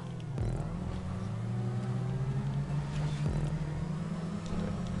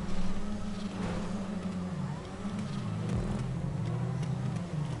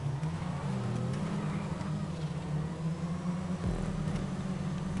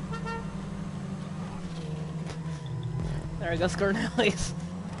 There goes Cornelius.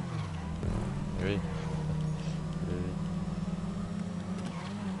 Oui.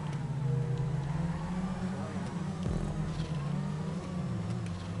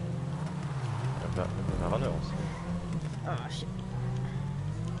 Un runner aussi. Oh shit.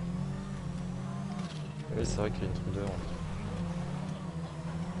 Oui, c'est vrai qu'il y a Intruder.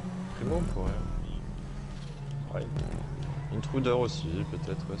 Primo, on pourrait. Ouais. Intruder aussi,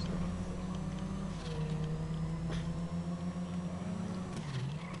 peut-être, ouais, c'est vrai.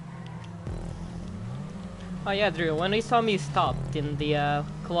 Oh yeah, Drew, when he saw me stopped in the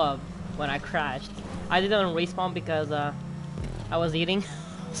club when I crashed, I didn't respawn because I was eating,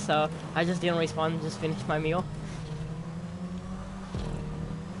 so I just didn't respawn, just finished my meal.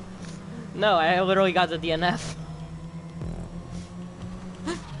 No, I literally got the DNF.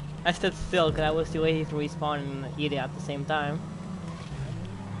 I stood still because I was too lazy to respawn and eat it at the same time.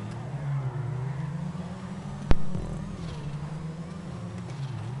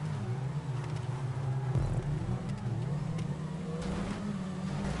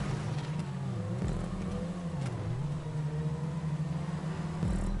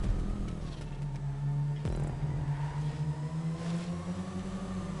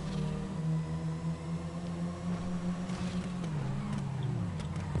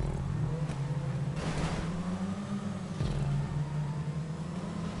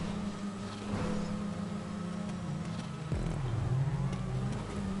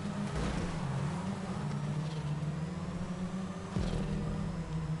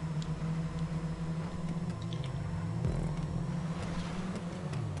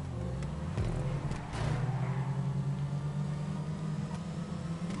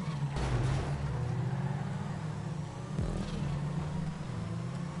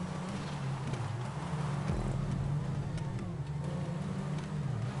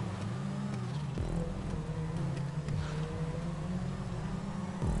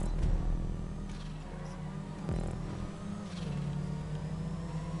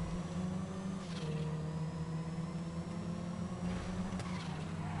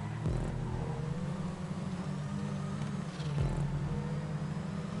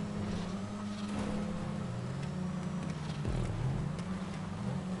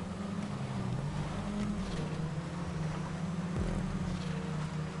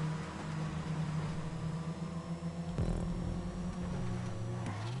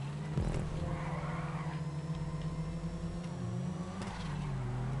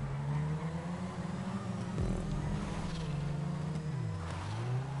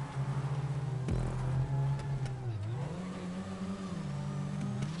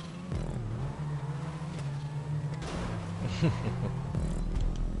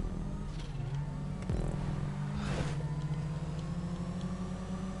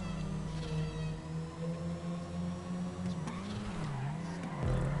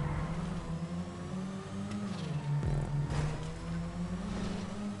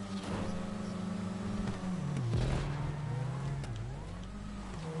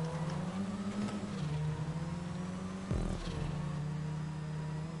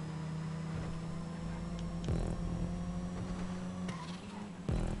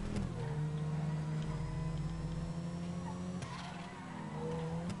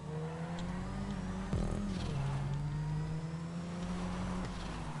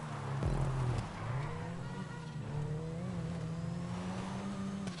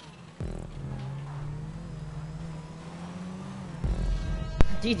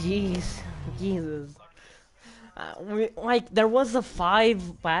 GG's. Jesus. Like, there was a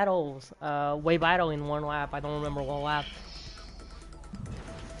 5 battles, way battle in one lap. I don't remember what lap.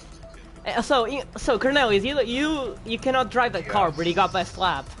 So Cornelius, you cannot drive that car, but you got best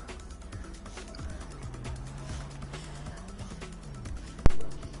lap.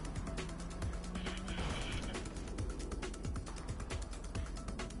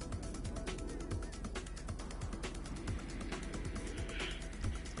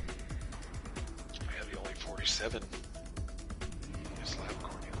 I have only 47. Just lap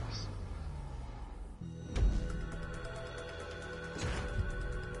Cornelius.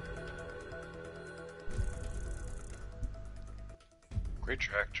 Great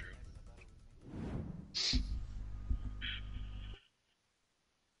track, Drew.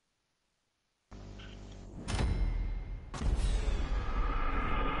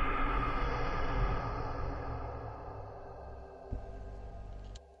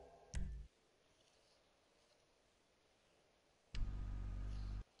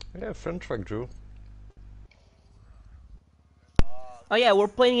 Yeah, fun track, Drew. Oh yeah, we're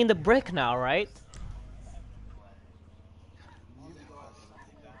playing in the brick now, right? Even though I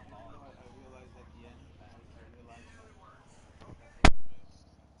realized at the end, I realized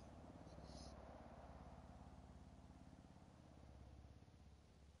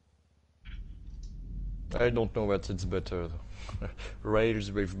that I don't know what it's better.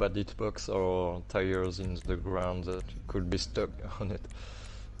 Rails with bad hitbox or tires in the ground that could be stuck on it.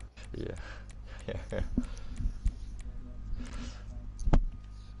 Yeah.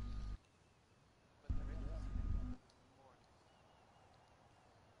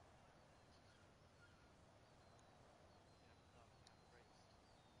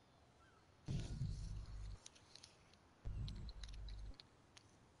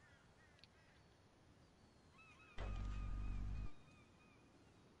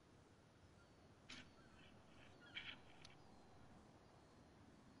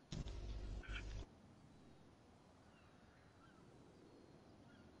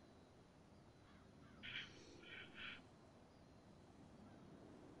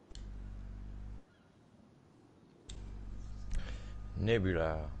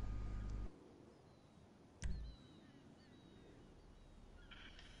 Nebula.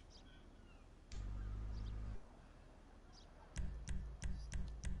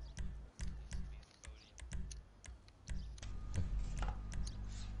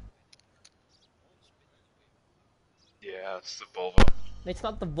 Yeah, it's the Volvo. It's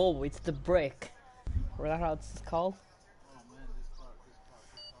not the Volvo, it's the brick. Or that how it's called? Oh man, this car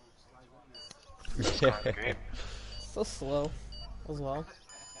slides under. Game. So slow as well.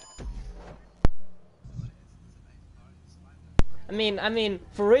 I mean,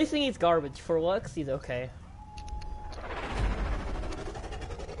 for racing he's garbage. For looks he's okay.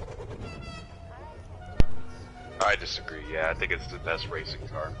 I disagree. Yeah, I think it's the best racing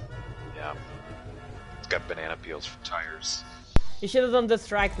car. Yeah. It's got banana peels for tires. You should have done this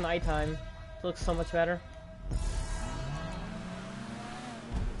track nighttime. It looks so much better.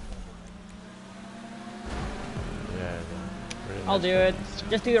 Yeah, really I'll nice do it. practice.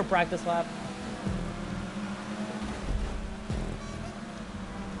 Just do your practice lap.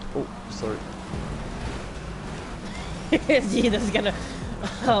 Oh, sorry. Gee, this is gonna.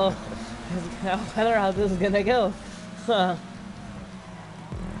 Oh, I wonder how this is gonna go. Huh.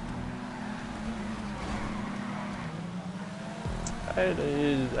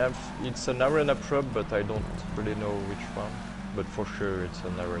 It's an arena probe, but I don't really know which one. But for sure, it's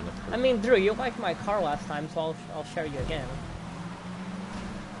an arena probe. I mean, Drew, you liked my car last time, so I'll share you again.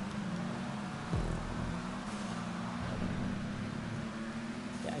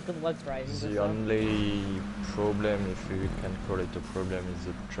 Yeah, good luck driving this The stuff. only problem, if you can call it a problem, is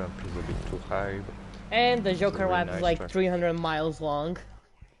the jump is a bit too high. And the Joker really lap is nice like track. 300 miles long.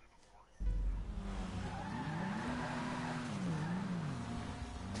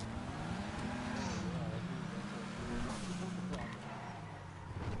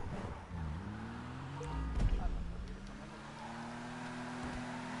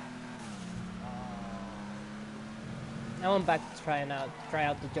 I went back to try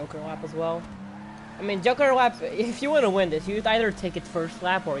out the Joker lap as well. I mean, Joker lap, if you want to win this, you either take it first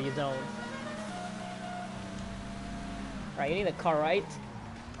lap or you don't. Right, you need a car, right?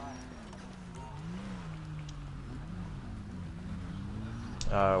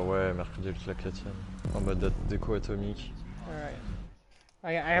 Ah ouais, mercredi avec la chrétienne. En mode déco atomique. Alright.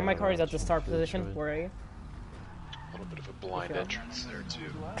 I have my car is at the start Yeah, position. sure. Where are you? A little bit of a blind Okay. entrance there,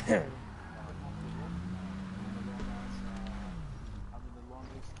 too. Having the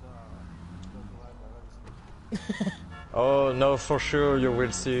longest local ride I've ever seen. Oh no, for sure you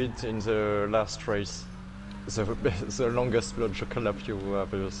will see it in the last race. The longest Joker lap you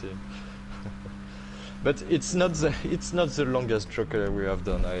have ever seen. But it's not the longest Joker we have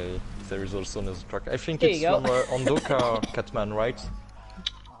done. There is also another track. I think There it's you go. from Hondoka Catman, right?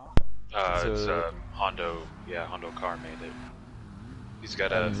 It's Hondo. Yeah, Hondo Car made it. He's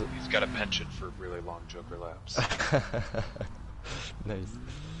got a penchant for really long Joker laps. Nice.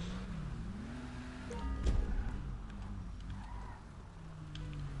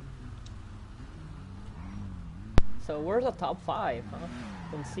 So where's the top 5, huh?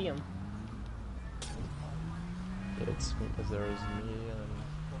 Don't see him. There is me and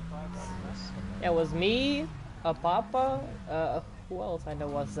Yeah, it was me, a Papa, who else I know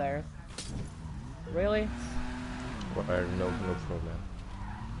was there? Really? well, no problem.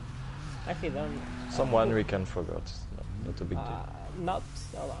 Actually, don't. Someone we can forget. Not a big deal. Not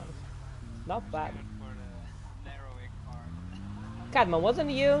so long. Not bad. For the narrowing part. Cadman, wasn't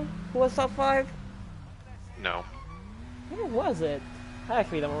it you who was top 5? No, Who was it? I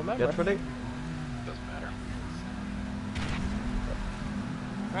actually don't remember. Get ready. doesn't matter.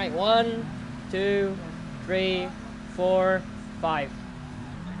 Right, 1, 2, 3, 4, 5.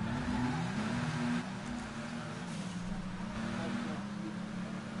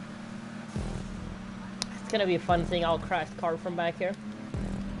 It's gonna be a fun thing. I'll crash the car from back here.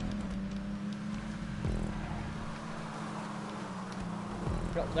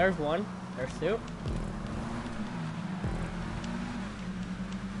 Oh, there's one. There's two.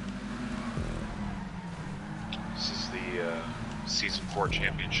 Season 4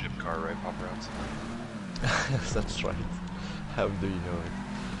 championship car, right, Paparazzi? That's right. How do you know it?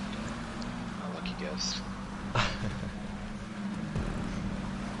 Lucky guess.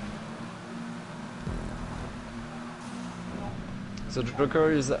 The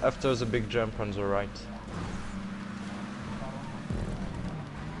Joker is after the big jump on the right.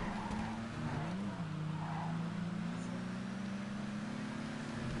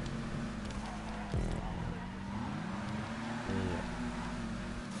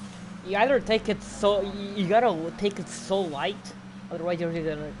 You either take it so you gotta take it so light, otherwise you're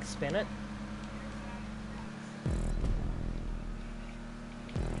gonna spin it.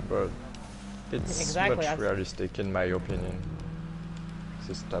 But it's Exactly, much realistic in my opinion.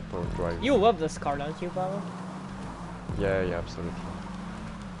 This type of driving. You love this car, don't you, Paolo? Yeah, absolutely.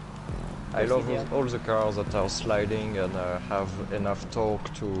 I love all the cars that are sliding and have enough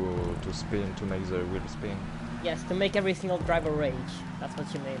torque to spin, to make the wheel spin. Yes, to make every single driver rage. That's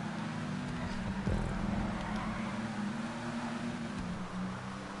what you mean.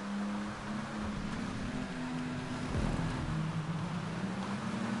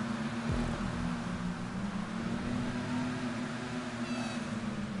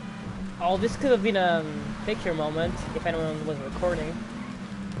 Oh, this could have been a picture moment if anyone was recording.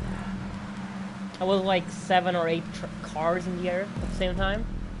 I was like 7 or 8 cars in the air at the same time.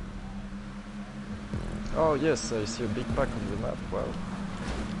 Oh yes, I see a big pack on the map. Wow.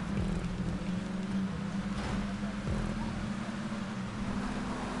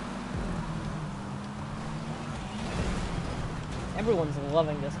 Everyone's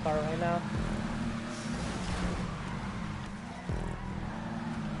loving this car right now.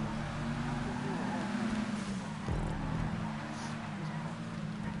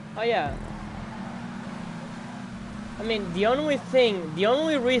 Oh yeah. I mean, the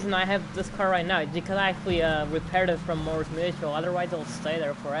only reason I have this car right now is because I actually repaired it from Morris Mutual. Otherwise, it'll stay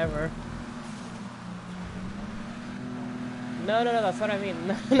there forever. No, that's what I mean.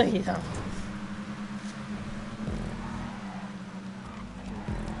 No, you don't.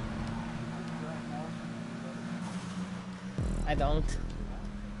 I don't.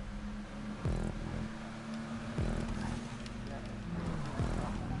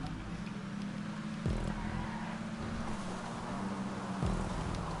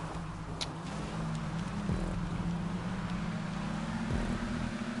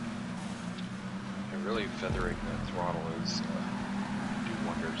 Feathering the throttle is do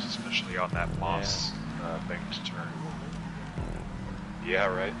wonders, especially on that moss banked turn. Yeah,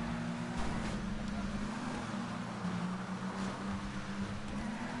 right.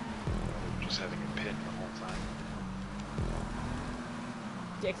 Just having a pin the whole time.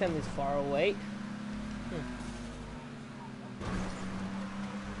 GXM is far away.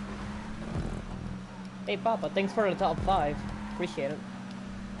 Hey Papa, thanks for the top 5. Appreciate it.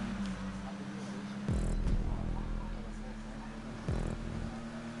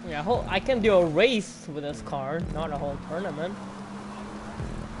 Yeah, I can do a race with this car, not a whole tournament.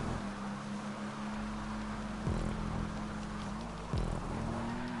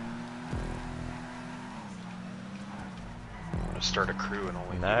 I'm gonna start a crew and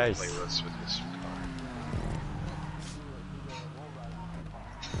only nice. play with this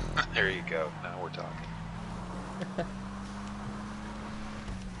car. There you go. Now we're talking.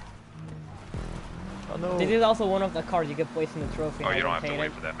 Oh, no. This is also one of the cars you get placed in the trophy. Oh, you don't have to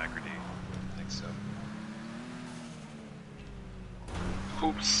wait for that macro D. I think so.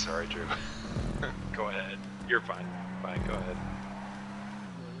 Oops, sorry, Drew. Go ahead. You're fine. Fine, go ahead.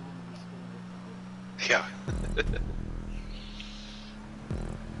 Yeah.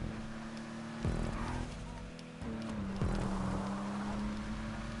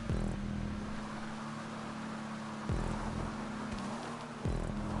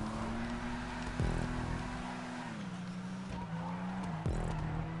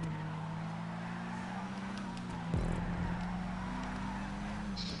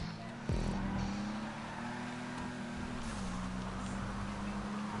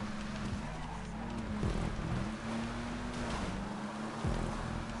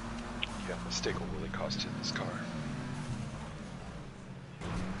 Mistake will really cost him this car.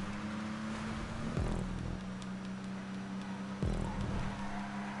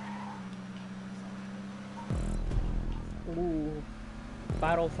 Ooh.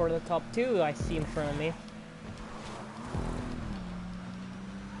 Battle for the top 2 I see in front of me.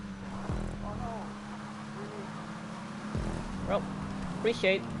 Well,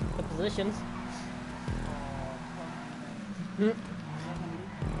 appreciate the positions.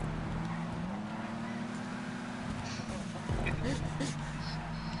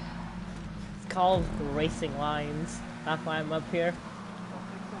 It's called racing lines. That's why I'm up here.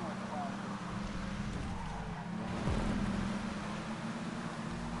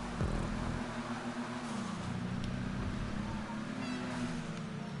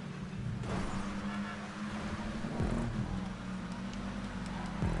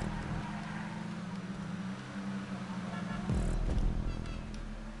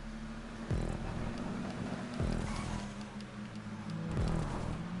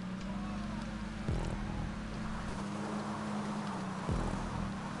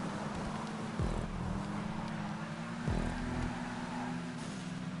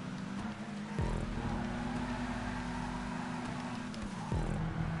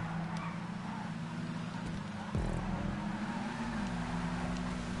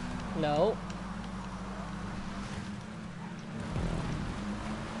 No.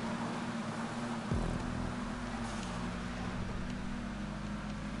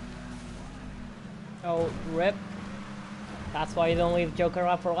 Oh, rip. That's why you don't leave Joker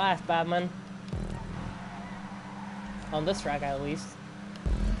up for last, Batman. On this track, at least.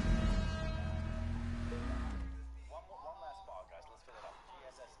 One last bar, guys. Let's fill it up.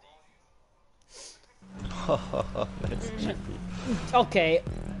 GSSD. That's cheapy. Okay.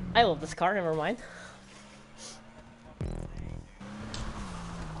 I love this car, never mind.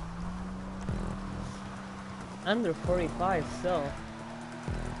 Under 45 still.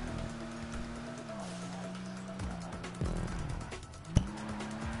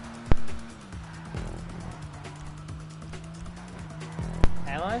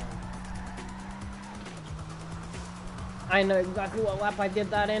 Am I? I know exactly what lap I did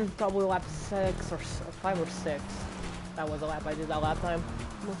that in. Probably lap 6 or 5 or 6. That was the lap I did that lap time,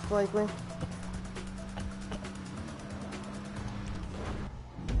 most likely.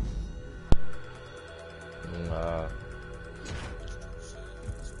 Nah.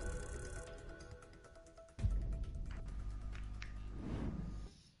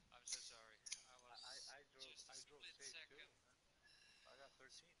 I'm so sorry. I drove safe too. I got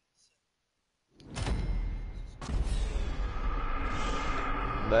 13.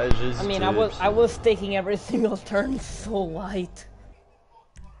 Bah, j'ai I mean, hésité, I puis was taking every single turn so light.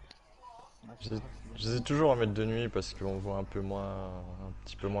 j'hésite toujours à mettre de nuit parce qu'on voit un peu moins, un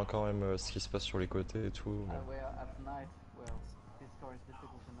petit peu moins quand même ce qui se passe sur les côtés et tout. Well, at night, well, this car is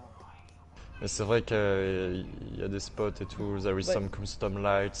difficult enough. Mais c'est vrai qu'il y a des spots et tout. There is But- some custom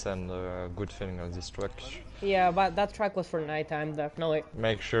lights and good thing on this track. Yeah, but that track was for nighttime, definitely.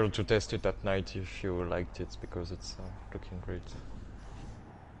 Make sure to test it at night if you liked it because it's looking great.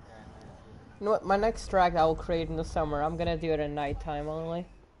 You know what? My next track I will create in the summer, I'm gonna do it at nighttime only.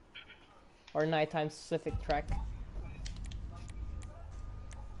 Or nighttime specific track.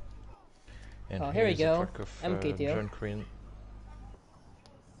 And Oh, here we here's a go. track of MK2. John Quinn.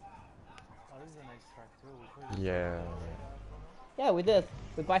 Oh, this is a nice track too. We played Yeah. Yeah, we did.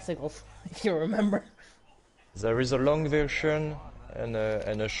 With bicycles, if you remember. There is a long version and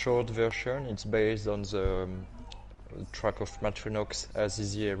a short version. It's based on the track of Matrinox as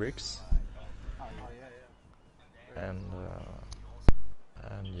Easy RX. Oh yeah.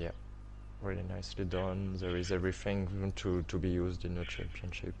 And yeah, really nicely done. There is everything to be used in a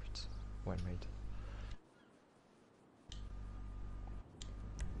championship. It's well made.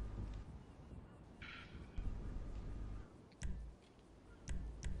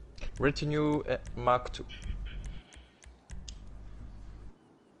 Retinue Mark II.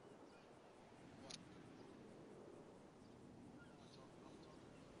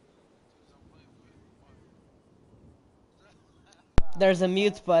 There's a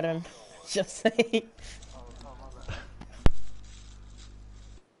mute button. Just saying.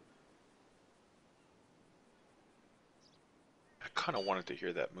 I kind of wanted to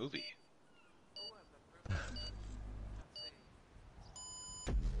hear that movie.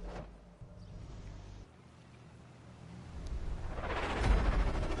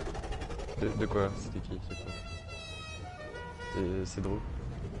 De quoi? C'était qui? C'est quoi? C'est drôle.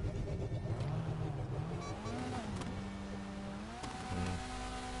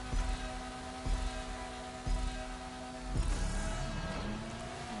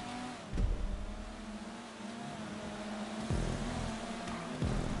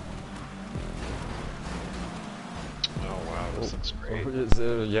 Oh wow, this looks great.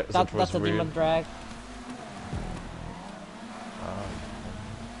 Yeah, that was That's a weird. demon drag.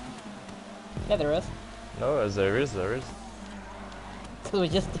 Yeah, there is. No, there is. Cause we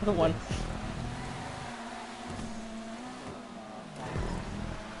just did one.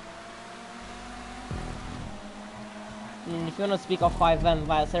 And if you want to speak of 5M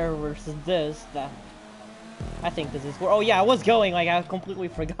Viacer versus this, that I think this is where. Oh yeah, I was going. Like I completely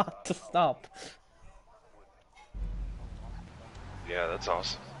forgot to stop. Yeah, that's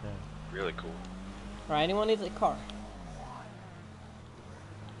awesome. Yeah. Really cool. Alright, anyone needs a car?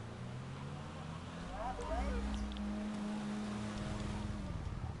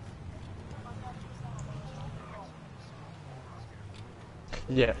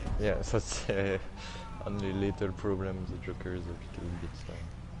 Yeah, yeah, that's only little problem. The Joker is a little bit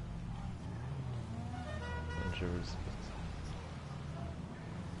dangerous.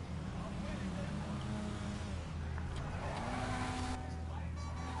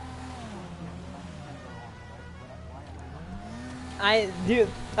 I do.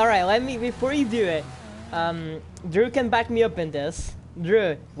 Alright, let me, before you do it, Drew can back me up in this.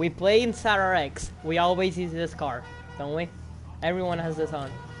 Drew, we play in SARX. We always use this car, don't we? Everyone has this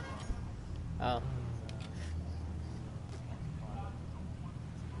on. Oh.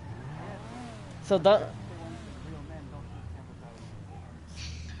 So don't.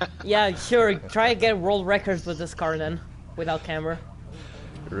 Yeah, sure. Try to get world records with this car then, without camera.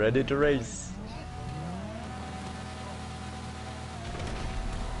 Ready to race.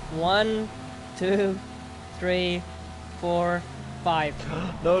 1, 2, 3, 4,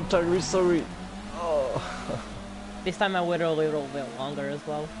 5. No, Tyrese, sorry. Oh. This time I waited a little bit longer as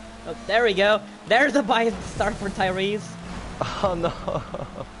well. Oh, there we go. There's the buy start for Tyrese. Oh no. I'm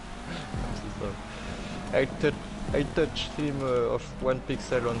so sorry. I touched him of 1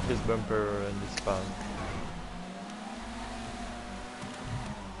 pixel on his bumper and he spun.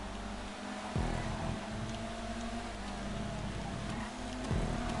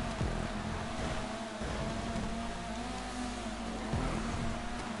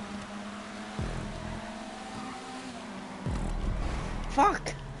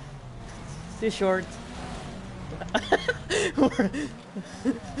 Fuck! It's too short.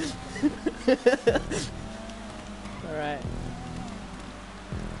 Alright.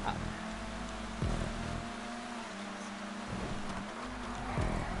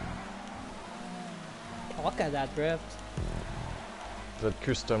 Look at that drift. That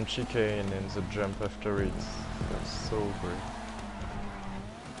custom chicane and the jump after it. That's so great.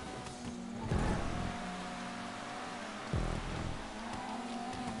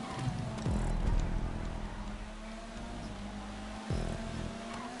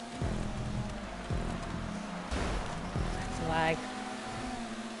 Lag.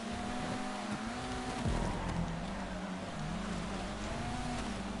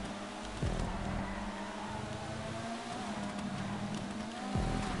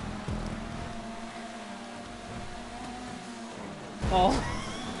 Oh.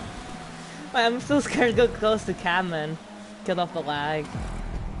 I'm so scared to go close to Cam, man. Get off the lag.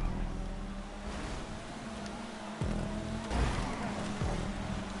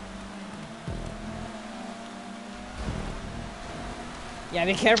 Yeah,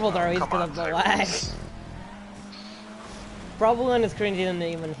 be careful, Darby, because of the lag. Probably on the screen didn't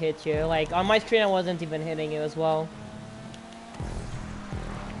even hit you. Like, on my screen I wasn't even hitting you as well.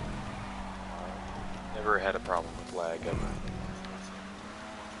 Never had a problem with lag ever.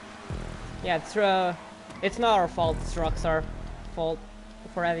 Yeah, it's not our fault, it's Rockstar fault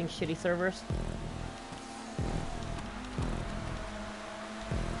for having shitty servers.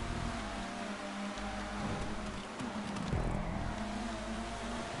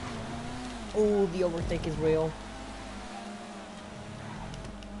 Oh, the overtake is real.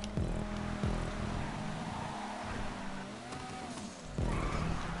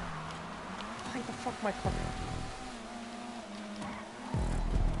 Why the fuck my car?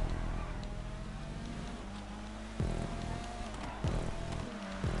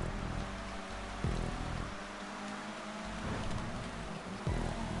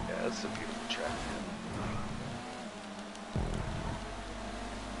 Yeah, that's a beautiful track, man.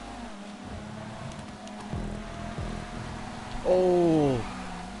 Oh,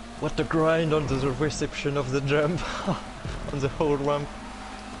 what a grind on the reception of the jump on the whole ramp.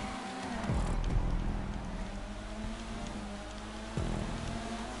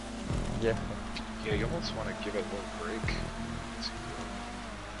 Yeah. Yeah, you almost want to give it a little break to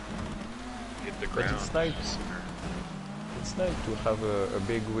hit the ground But it's nice. sooner. It's nice to have a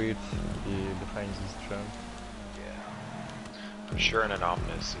big weight behind this jump. Yeah. For sure in an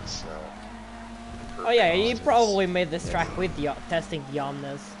Omnis, it's Oh yeah, perfect he distance. probably made this track with the testing the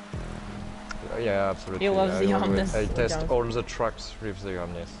Omnis. Yeah, absolutely. He loves the Omnis. I test jump. all the tracks with the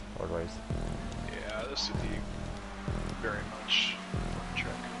Omnis, always. Yeah, this would be very much a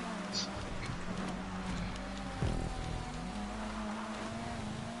track. Sonic.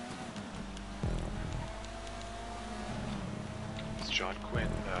 Is John Quinn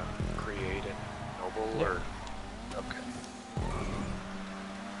create and Noble Yeah. or okay?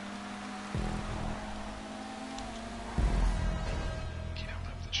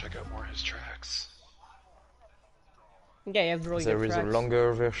 check out more of his tracks. Yeah, you have really There good is a tracks.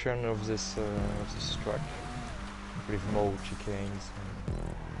 longer version of this track with more chicanes.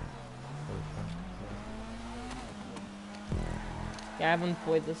 Yeah, I haven't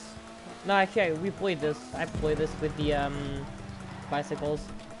played this. No, actually, we played this. I played this with the bicycles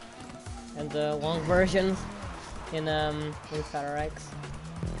and the long versions in SARX.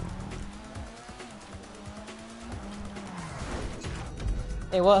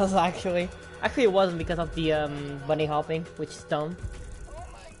 It was actually. Actually, it wasn't because of the bunny hopping, which is dumb.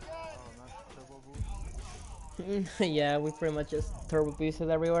 Yeah, we pretty much just turbo boosted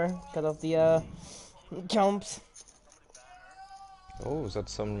everywhere because of the jumps. Oh,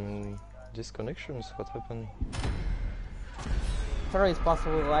 that's some disconnections. What happened? Sorry, it's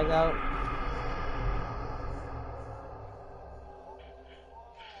possible like out.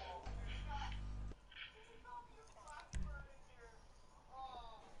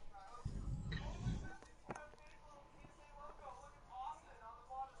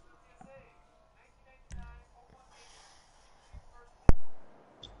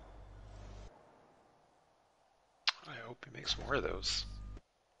 I hope he makes more of those.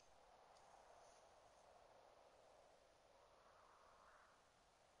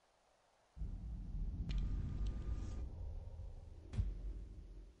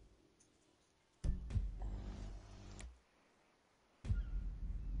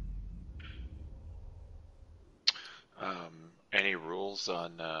 Any rules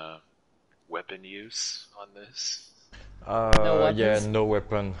on weapon use on this? No Yeah, weapons? no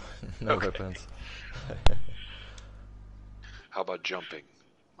weapon. No Okay. weapons. How about jumping?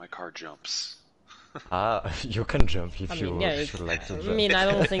 My car jumps. You can jump I if mean, you yeah, if you like to jump. I mean, I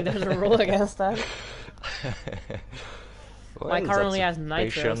don't think there's a rule against that. Well, My car only that's has a nitro,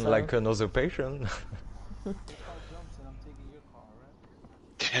 patient so... like another patient. Your car jumps and I'm taking your car,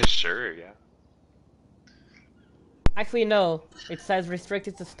 right? Yeah, sure, yeah. Actually, no. It says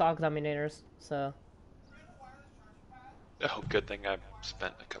restricted to stock dominators, so... Oh, good thing I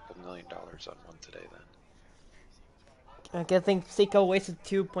spent a couple $1 million on one today then. I think Psycho wasted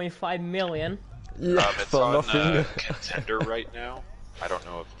 2.5 million. Yeah, It's for on nothing. Contender right now. I don't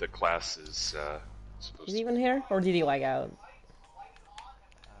know if the class is supposed Is to he even here? Or did he lag out? No,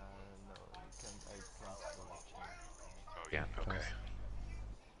 I can't Oh yeah, okay.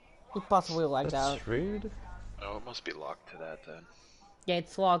 He possibly lagged out. That's rude. Oh, it must be locked to that then. Yeah,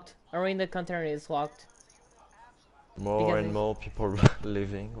 it's locked. Arena container is locked. More Because and it's- more people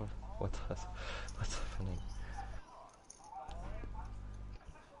leaving. What's happening?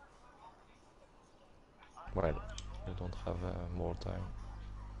 Well, you don't have more time.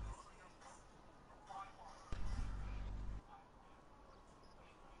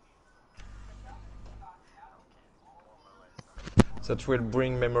 That will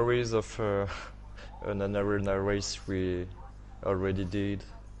bring memories of an arena race we already did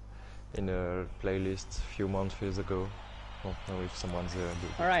in a playlist a few months ago. Don't know if someone's did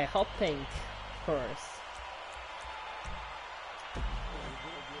it. Alright, hot pink first.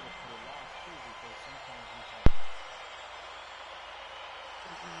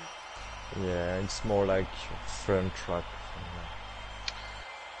 Yeah, it's more like front track.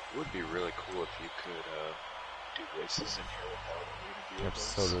 It would be really cool if you could do races in here without arena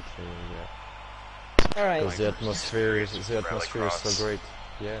vehicles. Absolutely, yeah. Alright. Because the atmosphere is so great.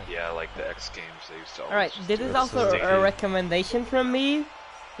 Yeah. Yeah, like the X Games, they used to always Alright, just this do is it. also a recommendation from me.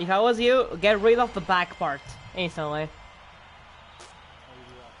 If I was you, get rid of the back part instantly.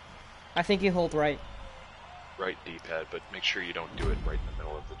 I think you hold right. Right D-pad, but make sure you don't do it right in the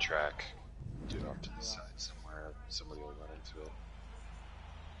middle of the track. Do it off to the side somewhere. Somebody will run into it.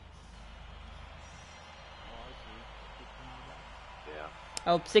 Yeah.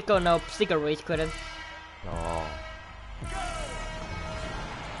 Oh, Psycho, no, Psycho Rage couldn't. No.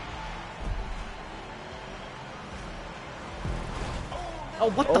 Oh,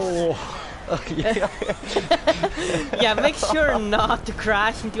 what the yeah. Yeah, make sure not to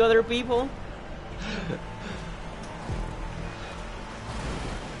crash into other people.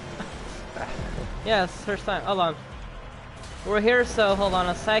 Yes, first time. Hold on. We're here, so hold on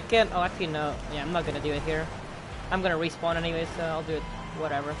a second. Oh, actually, no. Yeah, I'm not gonna do it here. I'm gonna respawn anyway, so I'll do it.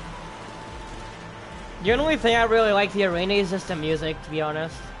 Whatever. The only thing I really like the arena is just the music, to be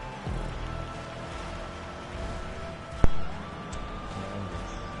honest.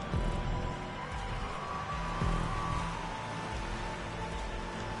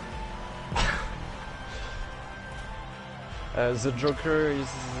 The Joker is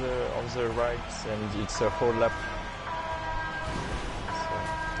on the right, and it's a whole lap. So,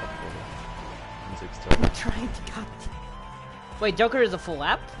 not really. It's external. I'm trying to cut. Wait, Joker is a full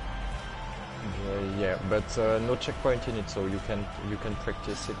lap? Yeah, but no checkpoint in it, so you can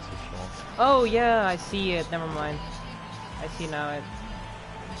practice it if you want. Oh yeah, I see it. Never mind. I see now it.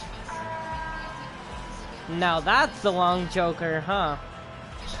 Now that's the long Joker, huh?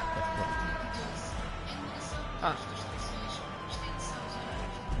 Huh.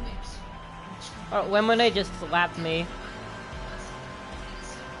 Oh, Lemonade just slapped me.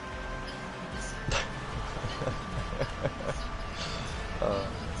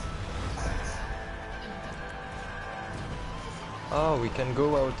 Oh, we can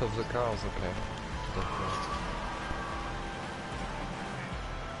go out of the cars, okay.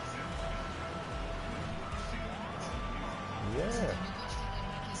 Yeah.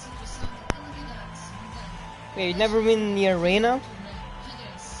 Wait, you've never been in the arena?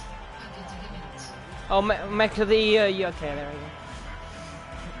 Oh, back to the, yeah, okay, there we go.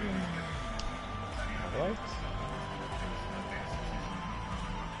 Alright.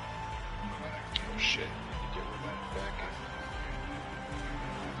 Oh shit, you get reminded back.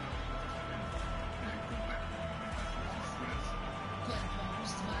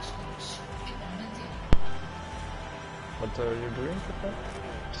 What are you doing, Papa?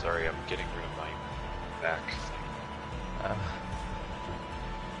 Sorry, I'm getting rid of my back thing.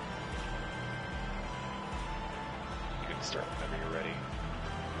 You can start whenever you're ready.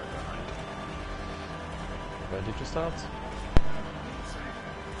 Right behind. Ready to start?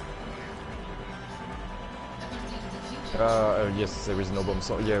 Yes, there is no bomb,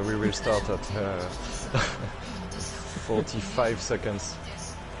 so yeah, we will start at 45 seconds.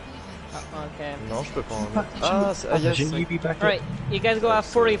 Okay. Non, je peux pas en mettre. Ah, yes. Alright, you guys go at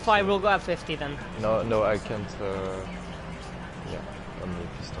 45, we'll go at 50 then. No, I can't. Yeah, only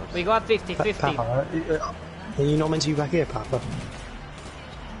if you start. We go at 50, 50. Papa, are you not meant to be back here, Papa?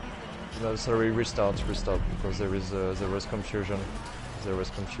 No, sorry, restart, because there was confusion.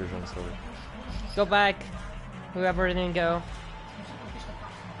 Sorry. Go back. Whoever didn't go.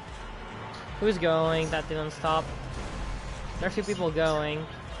 Who's going? That didn't stop. There are a few people going.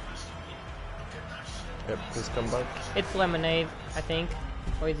 Yep, please come back. It's Lemonade, I think.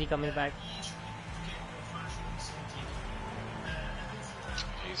 Or is he coming back?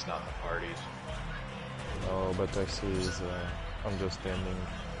 He's not in the party. No, but I see he's understanding.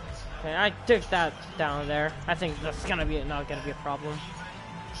 Okay, I took that down there. I think that's gonna be not gonna be a problem.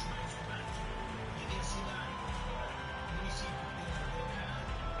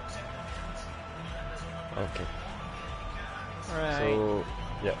 Okay. Alright. So,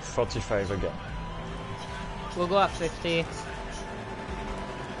 yeah, 45 again. We'll go at 50.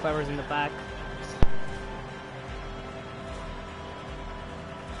 Whoever's in the back.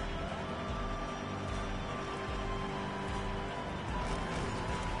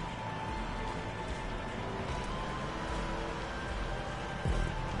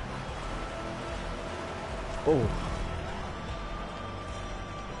 Oh.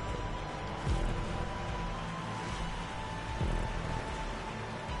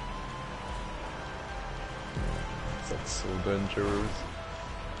 That's so dangerous.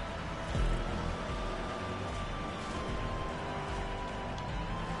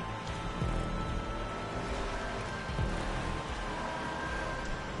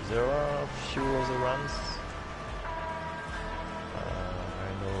 There are a few other runs. I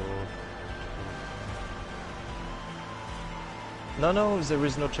know. No, there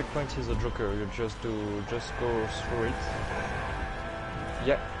is no checkpoint. He's a joker. You just go through it.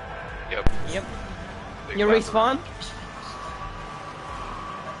 Yeah. Yep. Yep. Big You lap. respawn?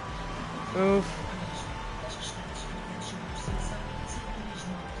 Move.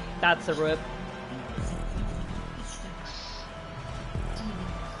 That's a rip.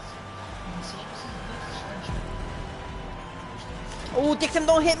 Oh, Dixon,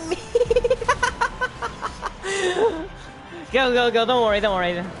 don't hit me! Go, don't worry. Il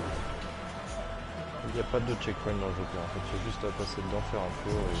n'y a pas de checkpoint dans le jeu là. En fait, j'ai juste à passer dedans, faire un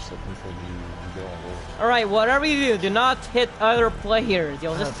tour et ça tombe pour du gars en gros. Alright, whatever you do not hit other players.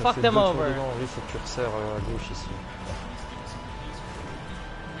 You'll just t'as fuck fait them deux tours over. devant. Oui, faut que tu resserres à gauche ici.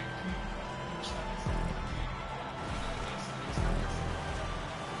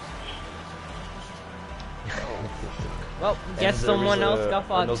 Well, guess someone else got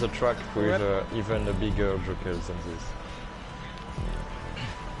fucked. Another track with even a bigger joker than this.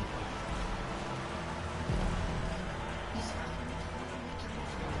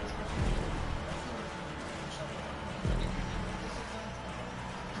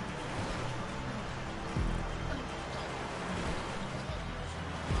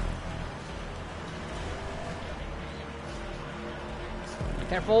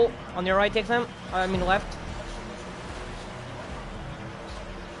 Careful, on your right, Dixon. I mean left.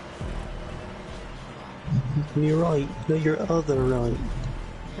 You're right. No, your other right.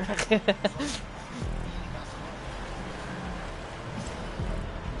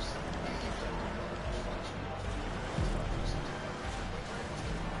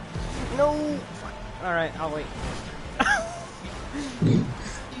 No! Alright, I'll wait.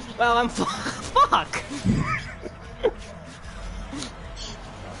 Well, I'm fuck!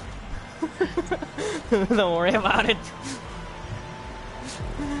 Don't worry about it.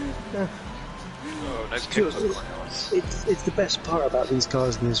 Oh, nice kick. It's the best part about these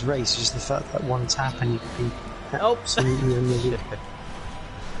cars in this race, just the fact that one tap and you can be absolutely in the lead.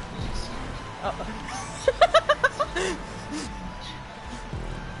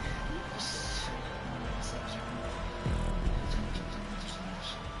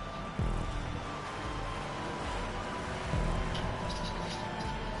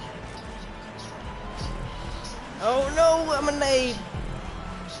 Oh no, I'm a nade!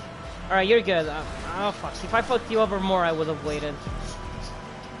 Alright, you're good. Oh fuck, if I fucked you over more, I would have waited.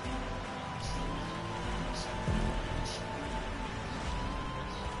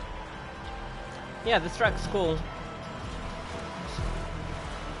 Yeah, this track's cool.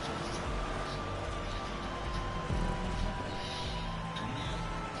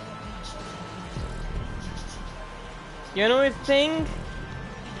 The only thing...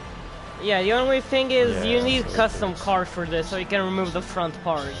 Yeah, the only thing is you need custom cars for this, so you can remove the front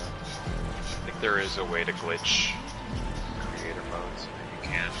parts. I think there is a way to glitch creator mode so that you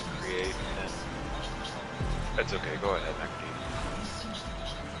can create and... That's okay, go ahead, MacD.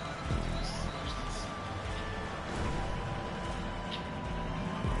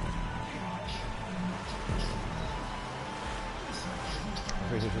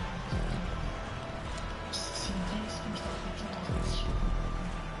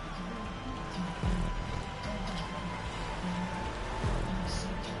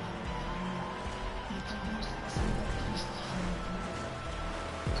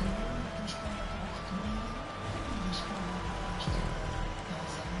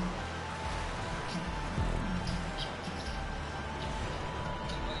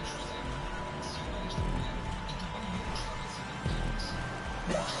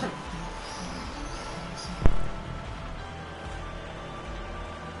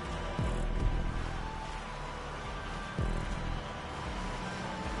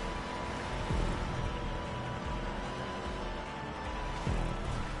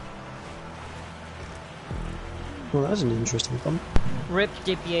 Well, that was an interesting bump. RIP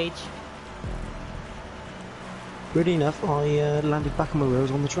JPH. Weirdly enough, I landed back on my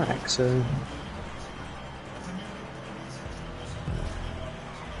wheels on the track, so...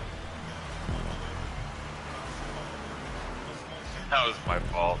 That was my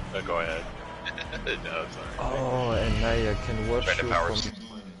fault, but go ahead. No, it's alright. Oh, and now I can watch Trying to you power from...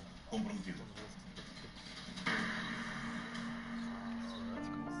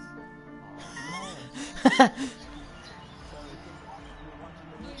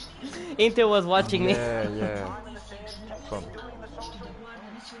 Intel was watching me. Yeah. Fun.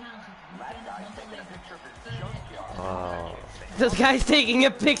 Wow. This guy's taking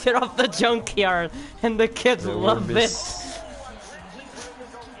a picture of the junkyard, and the kids There will love be it.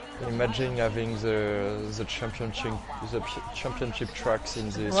 Imagine having the championship tracks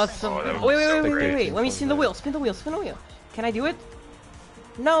in this. What's the... that would be wait, so wait, great. wait. Let me spin the wheel. Spin the wheel. Spin the wheel. Can I do it?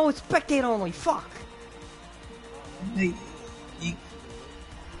 No, it's spectate only. Fuck. Hey,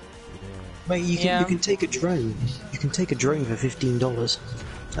 mate, you can take a drone. You can take a drone for $15.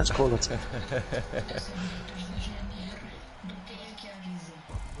 That's quality.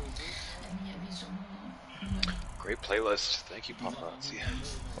 Great playlist. Thank you, Paparazzi.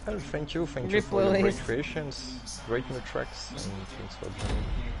 Well, thank you for your great creations, great new tracks, and thanks for joining.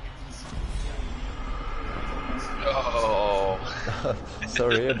 Oh.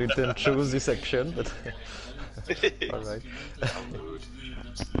 Sorry, I didn't choose this action, but alright.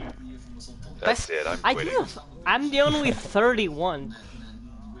 That's it, I'm quitting. I'm the only 31.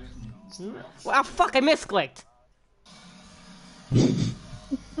 Wow, fuck, I misclicked.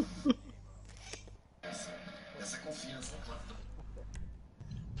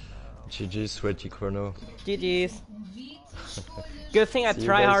 GG's, Sweaty Chrono. GG's. Good thing I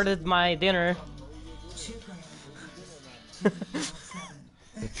try-harded my dinner.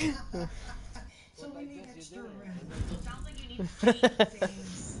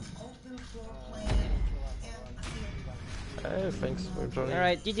 Hey, thanks for joining.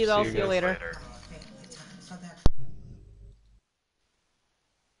 Alright, GG's, I'll see you later.